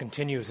 As Paul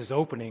continues his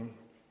opening,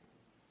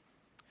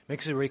 he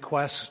makes a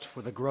request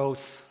for the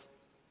growth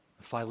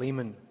of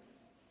Philemon.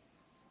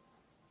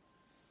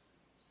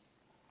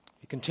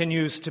 He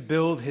continues to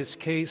build his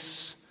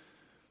case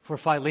for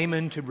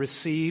Philemon to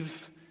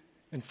receive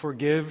and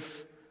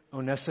forgive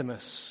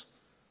Onesimus.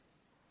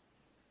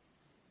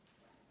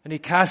 And he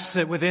casts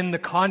it within the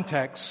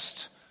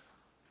context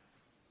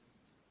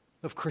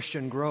of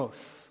Christian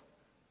growth.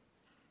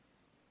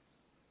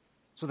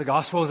 So the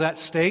gospel is at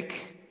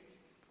stake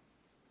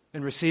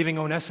in receiving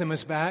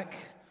Onesimus back,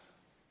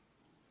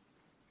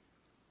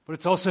 but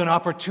it's also an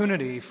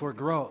opportunity for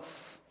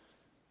growth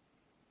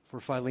for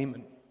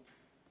Philemon.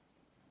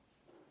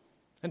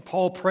 And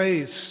Paul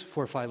prays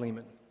for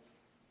Philemon.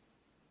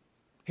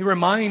 He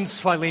reminds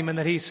Philemon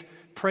that he's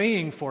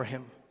praying for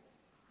him.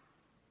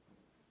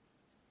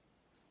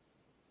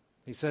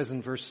 He says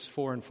in verse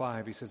 4 and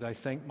 5, he says, I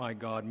thank my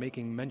God,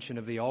 making mention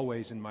of thee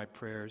always in my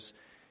prayers,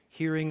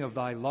 hearing of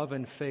thy love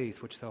and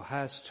faith which thou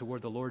hast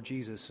toward the Lord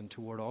Jesus and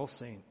toward all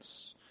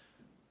saints.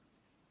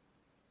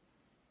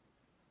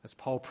 As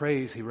Paul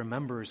prays, he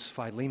remembers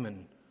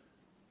Philemon.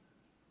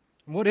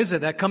 And what is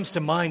it that comes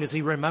to mind as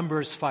he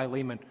remembers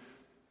Philemon?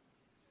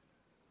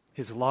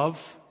 His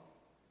love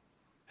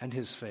and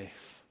his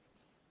faith.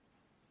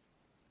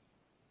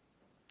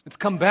 It's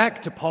come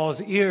back to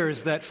Paul's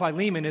ears that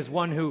Philemon is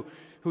one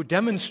who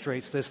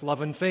demonstrates this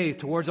love and faith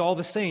towards all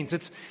the saints.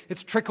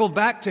 It's trickled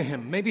back to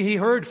him. Maybe he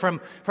heard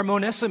from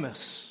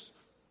Onesimus.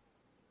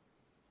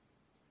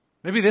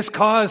 Maybe this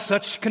caused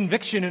such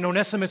conviction in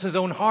Onesimus'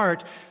 own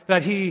heart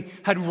that he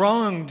had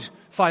wronged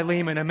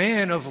Philemon, a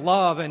man of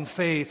love and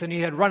faith, and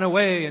he had run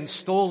away and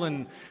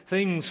stolen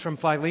things from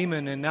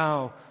Philemon, and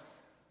now,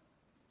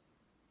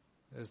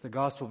 as the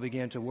gospel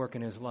began to work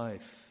in his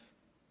life,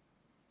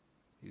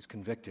 he's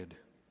convicted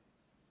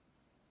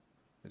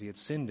that he had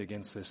sinned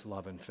against this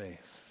love and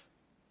faith.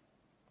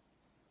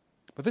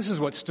 But this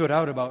is what stood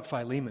out about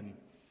Philemon.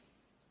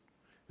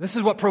 This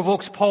is what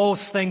provokes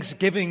Paul's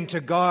thanksgiving to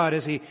God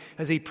as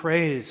he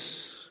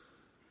prays.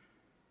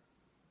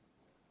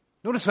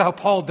 Notice how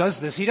Paul does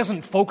this. He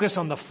doesn't focus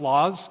on the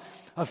flaws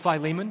of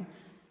Philemon.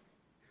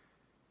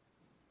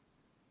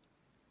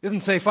 He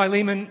doesn't say,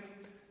 Philemon,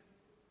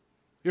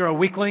 you're a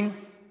weakling.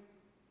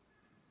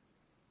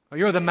 Or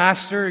you're the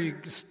master. You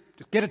just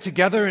get it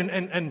together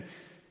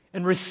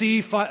and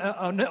receive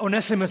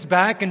Onesimus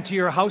back into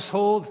your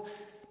household.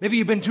 Maybe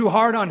you've been too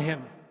hard on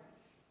him.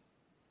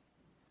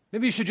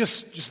 Maybe you should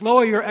just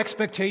lower your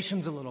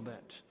expectations a little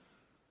bit.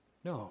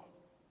 No.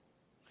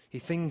 He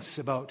thinks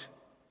about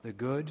the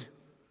good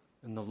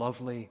and the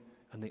lovely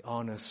and the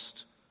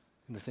honest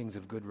and the things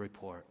of good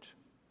report.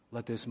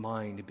 Let this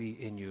mind be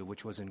in you,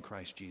 which was in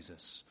Christ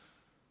Jesus.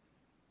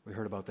 We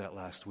heard about that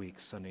last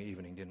week, Sunday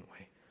evening, didn't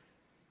we?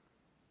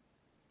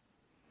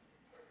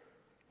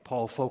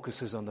 Paul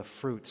focuses on the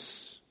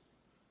fruits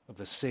of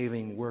the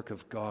saving work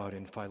of God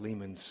in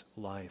Philemon's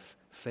life,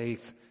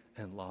 faith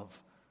and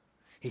love.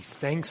 He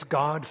thanks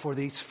God for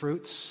these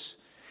fruits,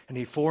 and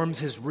he forms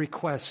his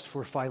request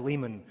for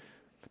Philemon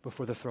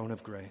before the throne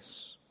of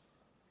grace.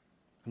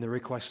 And the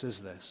request is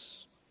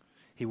this: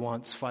 he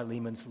wants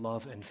Philemon's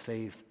love and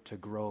faith to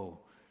grow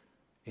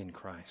in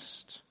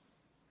Christ.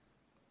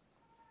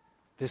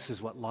 This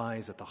is what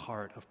lies at the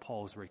heart of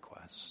Paul's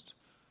request.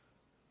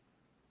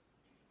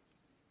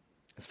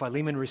 As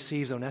Philemon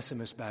receives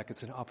Onesimus back,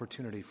 it's an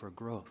opportunity for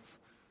growth.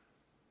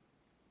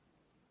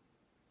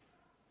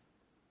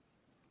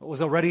 What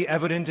was already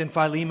evident in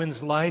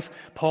Philemon's life,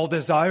 Paul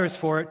desires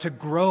for it to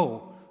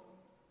grow,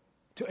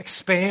 to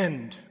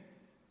expand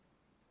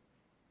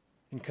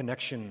in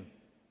connection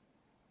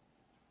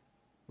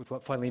with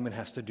what Philemon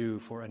has to do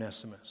for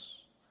Onesimus.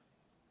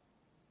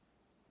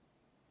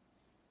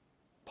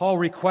 Paul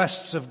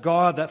requests of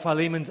God that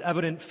Philemon's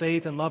evident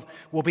faith and love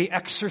will be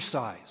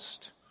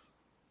exercised.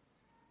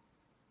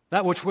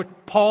 That which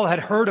Paul had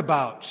heard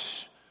about,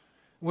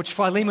 which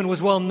Philemon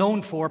was well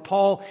known for,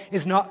 Paul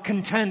is not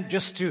content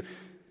just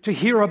to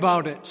hear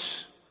about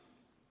it.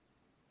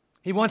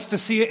 He wants to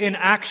see it in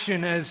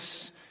action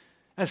as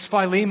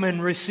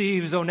Philemon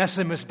receives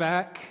Onesimus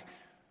back.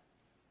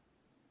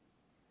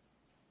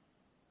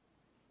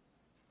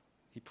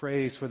 He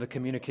prays for the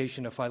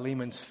communication of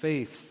Philemon's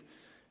faith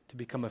to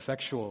become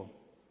effectual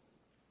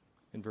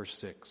in verse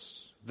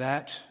 6.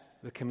 That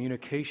the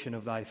communication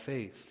of thy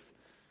faith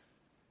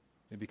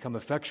may become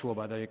effectual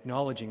by the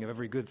acknowledging of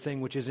every good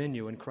thing which is in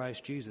you in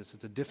Christ Jesus.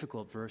 It's a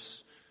difficult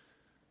verse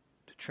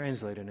to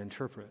translate and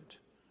interpret.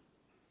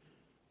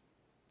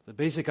 The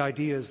basic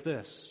idea is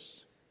this: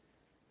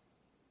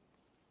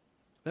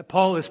 that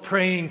Paul is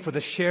praying for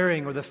the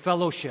sharing or the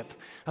fellowship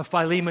of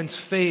Philemon's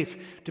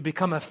faith to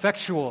become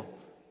effectual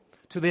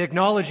to the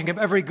acknowledging of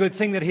every good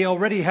thing that he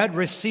already had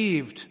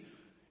received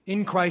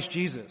in Christ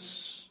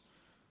Jesus,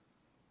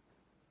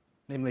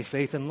 namely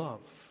faith and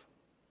love.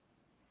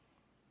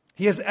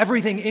 He has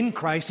everything in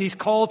Christ. He's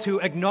called to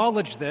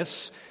acknowledge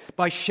this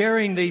by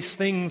sharing these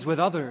things with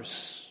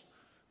others.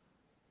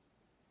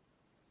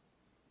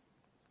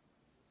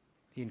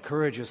 He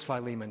encourages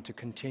Philemon to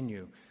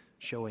continue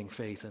showing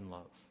faith and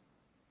love.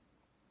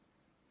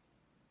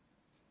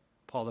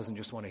 Paul doesn't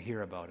just want to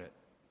hear about it.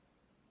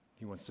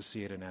 He wants to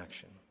see it in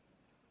action.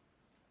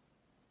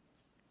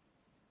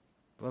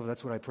 Beloved,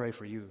 that's what I pray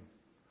for you.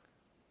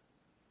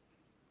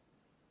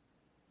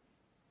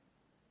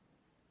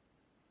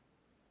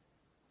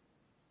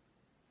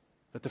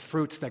 That the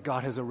fruits that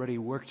God has already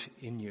worked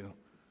in you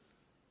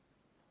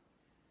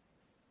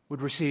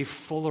would receive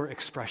fuller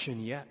expression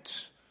yet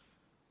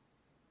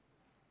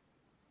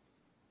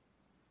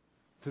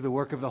through the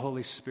work of the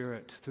Holy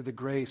Spirit, through the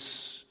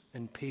grace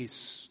and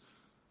peace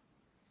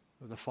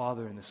of the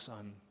Father and the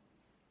Son.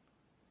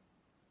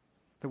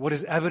 That what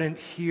is evident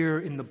here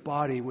in the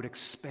body would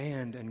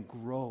expand and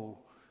grow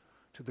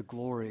to the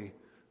glory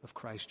of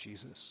Christ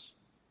Jesus.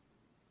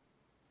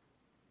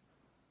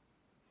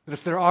 That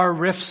if there are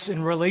rifts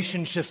in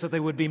relationships, that they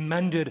would be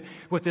mended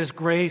with this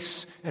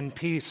grace and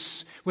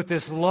peace, with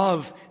this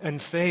love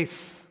and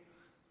faith.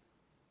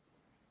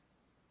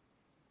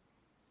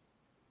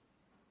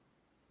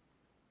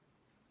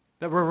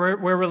 That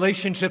where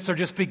relationships are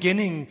just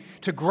beginning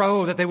to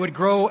grow, that they would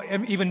grow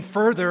even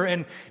further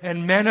and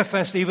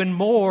manifest even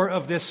more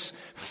of this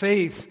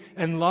faith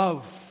and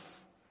love.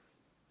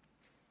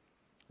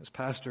 As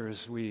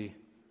pastors, we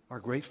are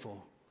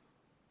grateful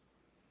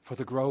for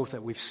the growth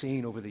that we've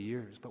seen over the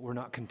years, but we're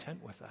not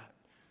content with that.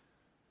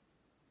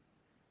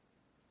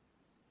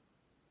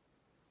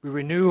 We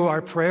renew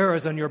our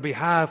prayers on your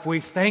behalf.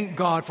 We thank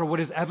God for what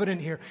is evident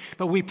here,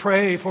 but we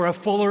pray for a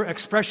fuller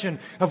expression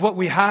of what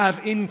we have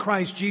in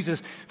Christ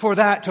Jesus, for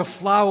that to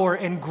flower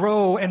and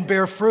grow and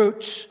bear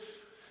fruit,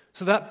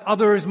 so that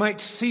others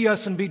might see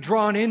us and be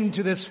drawn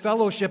into this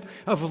fellowship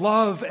of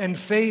love and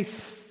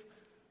faith.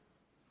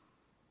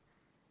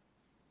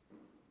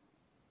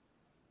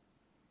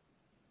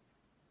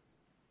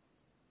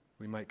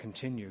 We might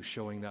continue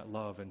showing that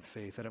love and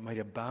faith, that it might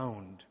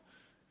abound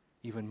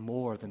even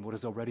more than what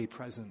is already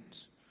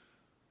present.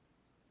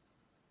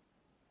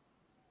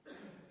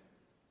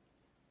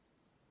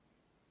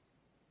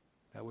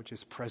 That which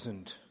is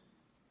present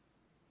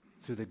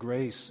through the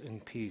grace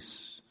and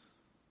peace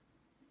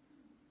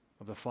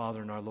of the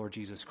Father and our Lord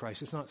Jesus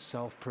Christ. It's not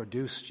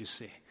self-produced, you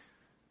see,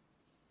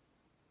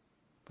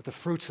 but the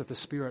fruits that the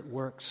Spirit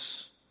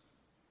works.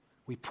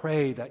 We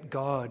pray that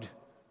God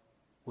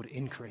would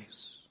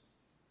increase.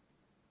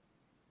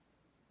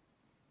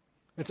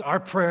 It's our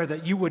prayer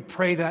that you would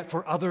pray that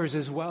for others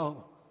as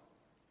well.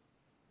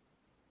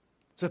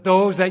 So that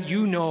those that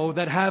you know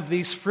that have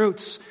these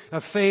fruits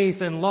of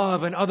faith and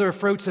love and other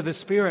fruits of the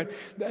Spirit,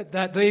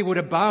 that they would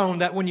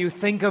abound, that when you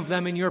think of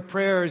them in your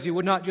prayers, you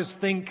would not just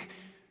think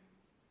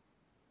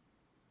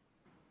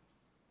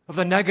of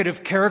the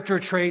negative character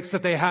traits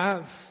that they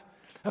have,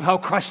 of how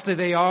crusty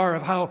they are,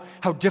 of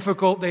how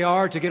difficult they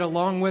are to get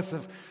along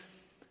with,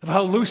 of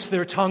how loose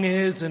their tongue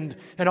is and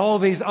all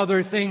these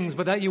other things,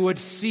 but that you would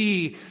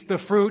see the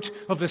fruit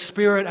of the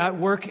Spirit at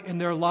work in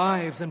their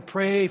lives and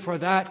pray for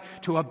that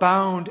to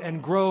abound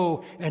and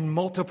grow and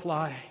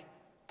multiply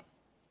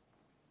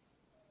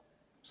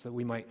so that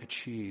we might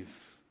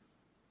achieve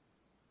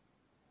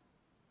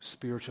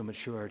spiritual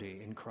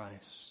maturity in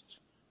Christ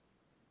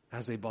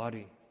as a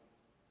body,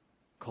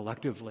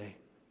 collectively,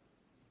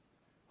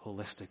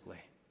 holistically.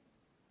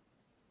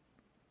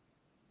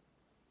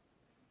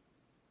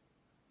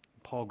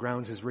 Paul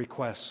grounds his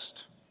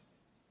request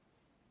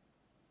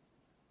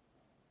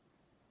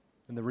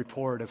in the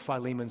report of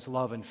Philemon's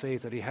love and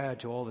faith that he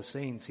had to all the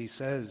saints. He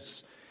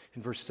says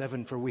in verse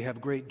 7, "For we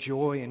have great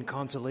joy and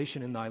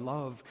consolation in thy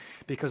love,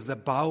 because the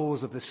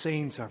bowels of the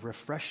saints are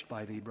refreshed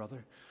by thee,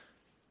 brother."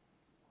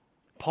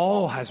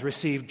 Paul has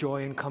received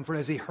joy and comfort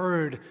as he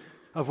heard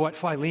of what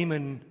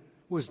Philemon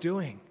was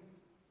doing,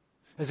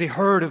 as he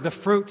heard of the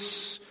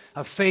fruits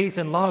of faith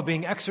and love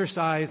being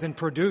exercised and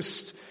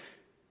produced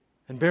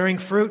and bearing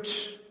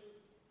fruit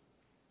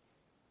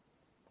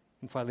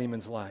in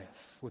Philemon's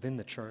life within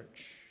the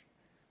church.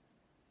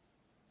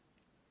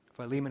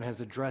 Philemon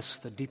has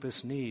addressed the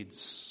deepest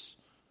needs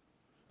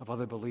of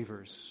other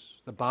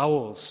believers, the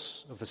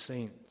bowels of the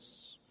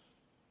saints.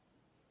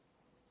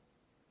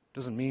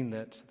 Doesn't mean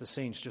that the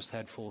saints just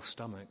had full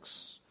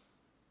stomachs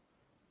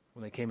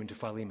when they came into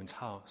Philemon's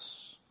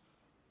house.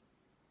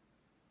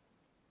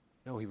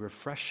 No, he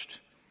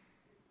refreshed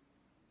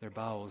their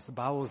bowels. The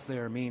bowels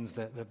there means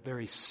that the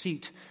very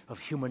seat of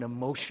human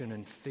emotion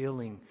and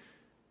feeling.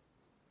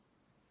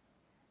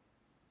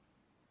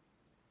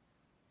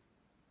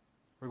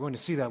 We're going to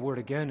see that word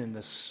again in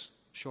this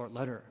short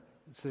letter.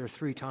 It's there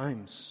 3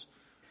 times.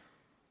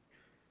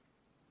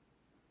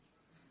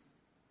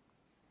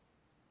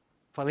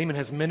 Philemon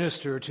has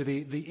ministered to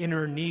the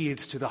inner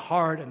needs, to the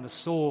heart and the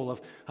soul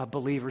of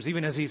believers,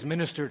 even as he's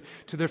ministered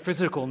to their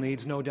physical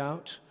needs, no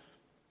doubt.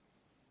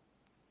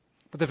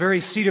 But the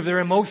very seat of their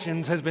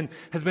emotions has been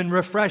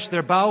refreshed.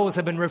 Their bowels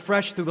have been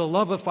refreshed through the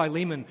love of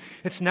Philemon.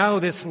 It's now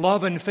this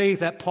love and faith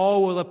that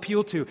Paul will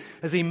appeal to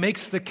as he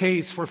makes the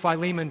case for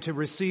Philemon to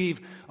receive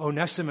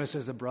Onesimus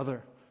as a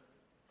brother.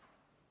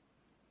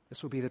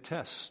 This will be the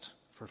test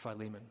for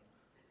Philemon.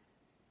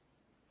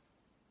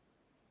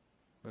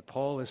 But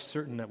Paul is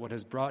certain that what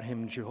has brought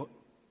him joy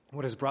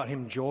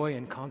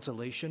and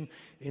consolation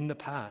in the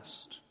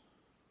past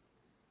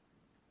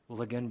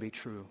will again be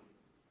true,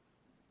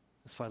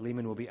 as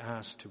Philemon will be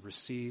asked to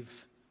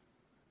receive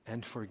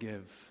and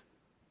forgive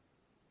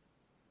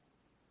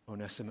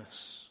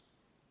Onesimus,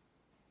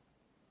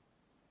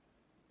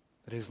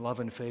 that his love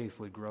and faith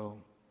would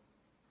grow,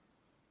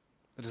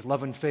 that his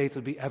love and faith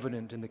would be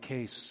evident in the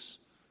case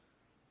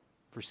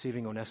of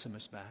receiving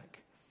Onesimus back.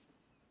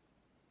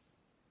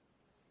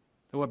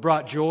 That what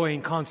brought joy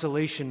and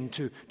consolation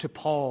to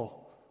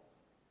Paul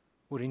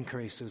would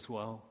increase as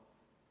well,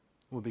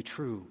 would be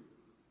true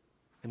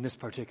in this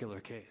particular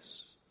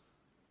case.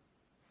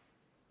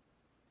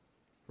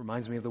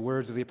 Reminds me of the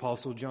words of the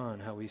Apostle John,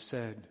 how he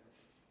said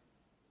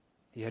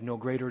he had no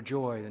greater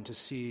joy than to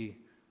see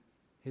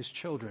his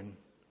children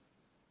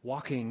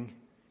walking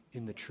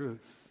in the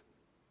truth.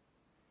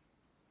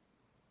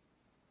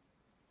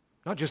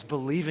 Not just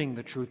believing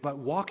the truth, but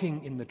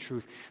walking in the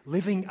truth,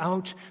 living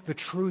out the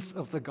truth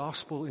of the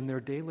gospel in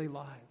their daily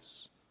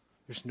lives.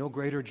 There's no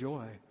greater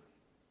joy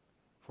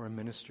for a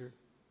minister,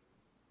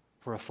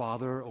 for a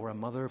father or a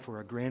mother, for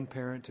a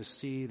grandparent to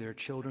see their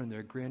children,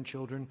 their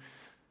grandchildren,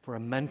 for a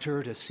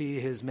mentor to see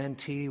his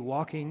mentee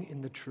walking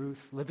in the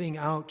truth, living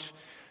out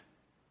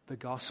the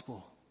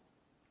gospel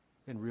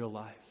in real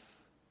life.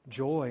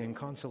 Joy and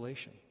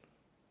consolation.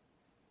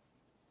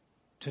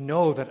 To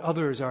know that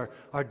others are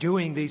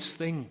doing these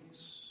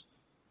things.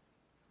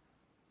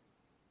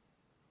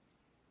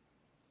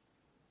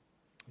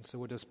 And so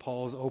what does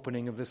Paul's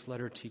opening of this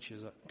letter teach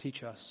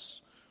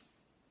us?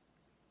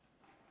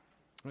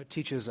 It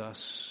teaches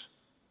us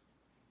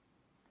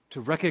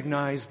to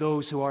recognize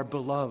those who are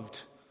beloved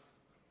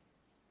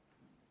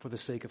for the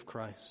sake of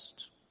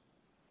Christ.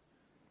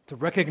 To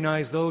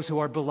recognize those who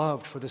are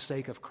beloved for the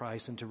sake of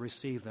Christ and to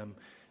receive them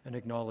and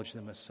acknowledge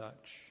them as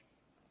such.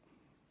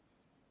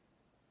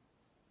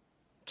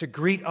 To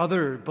greet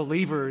other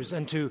believers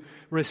and to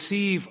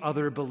receive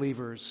other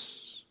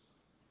believers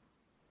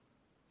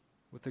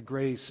with the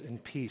grace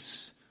and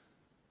peace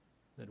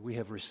that we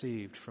have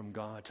received from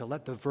God. To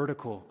let the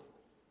vertical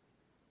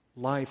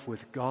life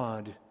with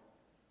God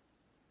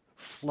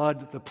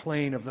flood the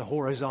plane of the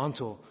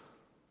horizontal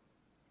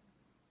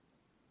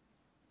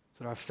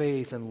so that our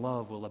faith and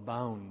love will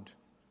abound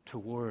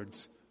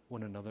towards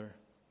one another.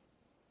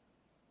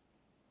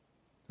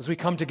 As we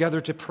come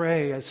together to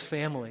pray as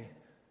family,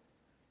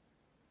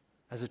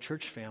 as a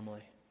church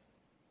family,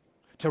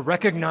 to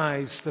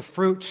recognize the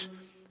fruit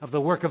of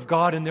the work of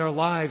God in their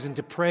lives and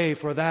to pray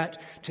for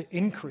that to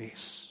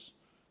increase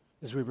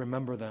as we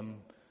remember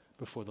them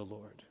before the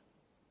Lord.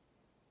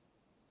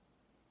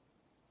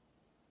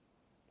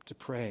 To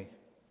pray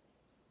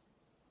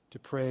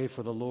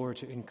for the Lord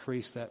to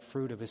increase that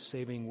fruit of His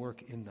saving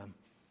work in them.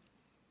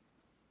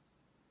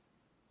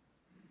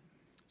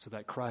 so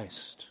that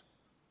Christ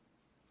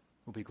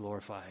will be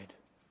glorified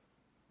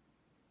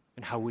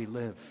in how we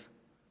live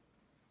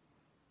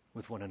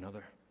with one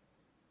another.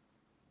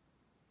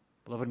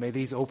 Beloved, may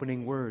these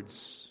opening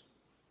words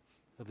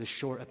of this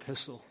short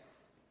epistle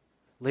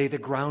lay the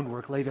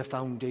groundwork, lay the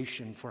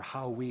foundation for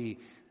how we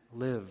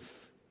live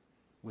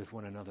with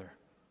one another.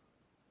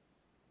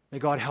 May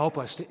God help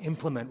us to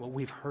implement what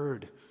we've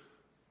heard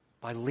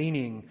by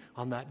leaning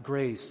on that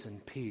grace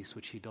and peace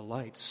which He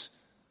delights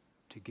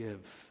to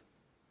give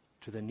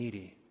to the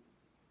needy,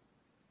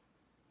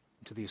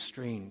 to the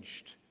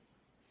estranged,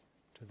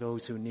 to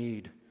those who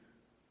need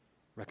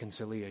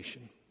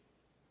reconciliation.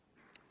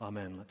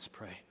 Amen. Let's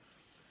pray.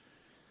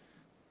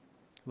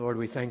 Lord,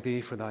 we thank Thee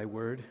for Thy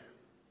word.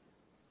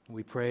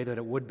 We pray that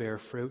it would bear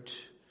fruit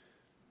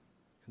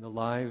in the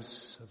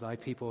lives of Thy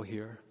people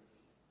here.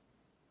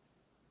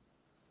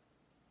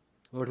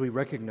 Lord, we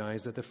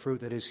recognize that the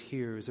fruit that is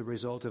here is a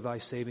result of Thy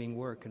saving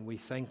work, and we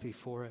thank Thee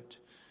for it.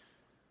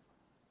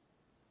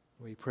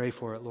 We pray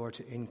for it, Lord,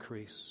 to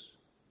increase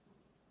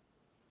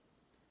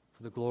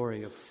for the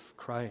glory of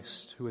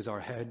Christ, who is our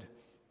head,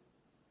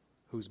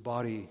 whose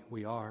body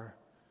we are.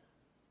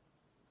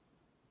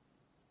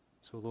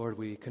 So, Lord,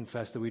 we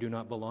confess that we do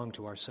not belong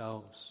to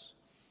ourselves,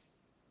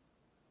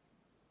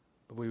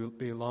 but we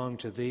belong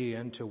to Thee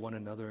and to one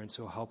another, and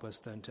so help us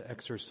then to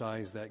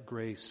exercise that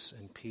grace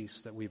and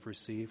peace that we've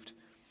received.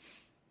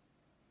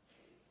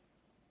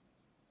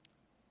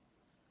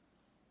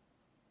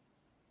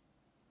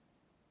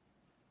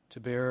 To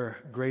bear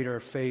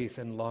greater faith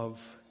and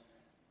love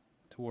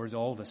towards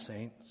all the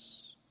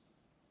saints.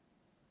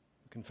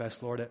 We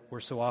confess, Lord, that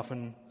we're so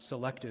often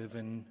selective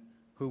in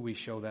who we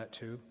show that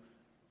to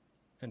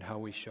and how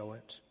we show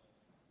it.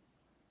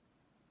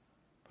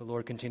 But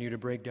Lord, continue to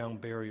break down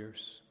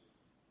barriers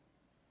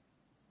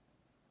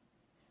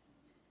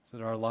so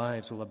that our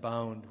lives will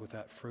abound with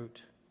that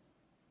fruit.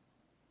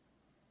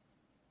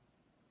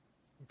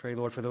 We pray,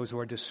 Lord, for those who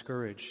are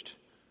discouraged,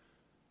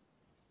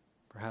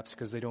 perhaps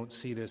because they don't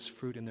see this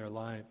fruit in their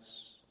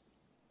lives,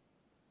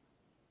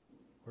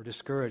 or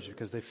discouraged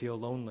because they feel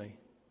lonely.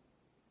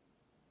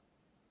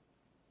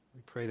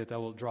 We pray that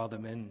will draw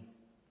them in.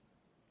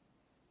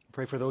 We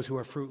pray for those who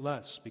are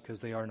fruitless because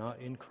they are not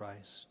in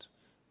Christ.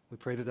 We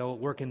pray that will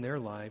work in their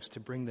lives to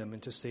bring them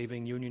into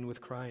saving union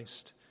with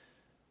Christ,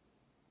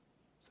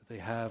 so that they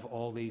have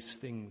all these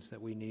things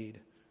that we need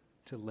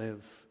to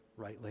live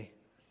rightly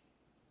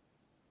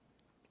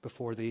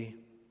before Thee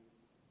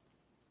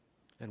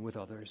and with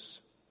others.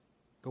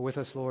 Go with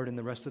us, Lord, in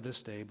the rest of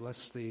this day.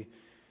 Bless the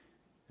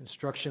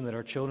instruction that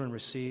our children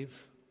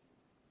receive,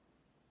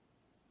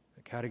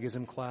 the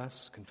catechism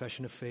class,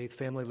 confession of faith,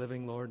 family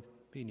living. Lord,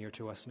 be near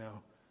to us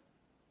now.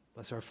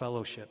 Bless our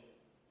fellowship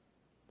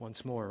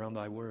once more around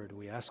Thy word.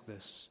 We ask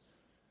this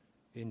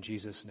in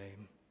Jesus'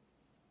 name.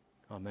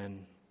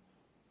 Amen.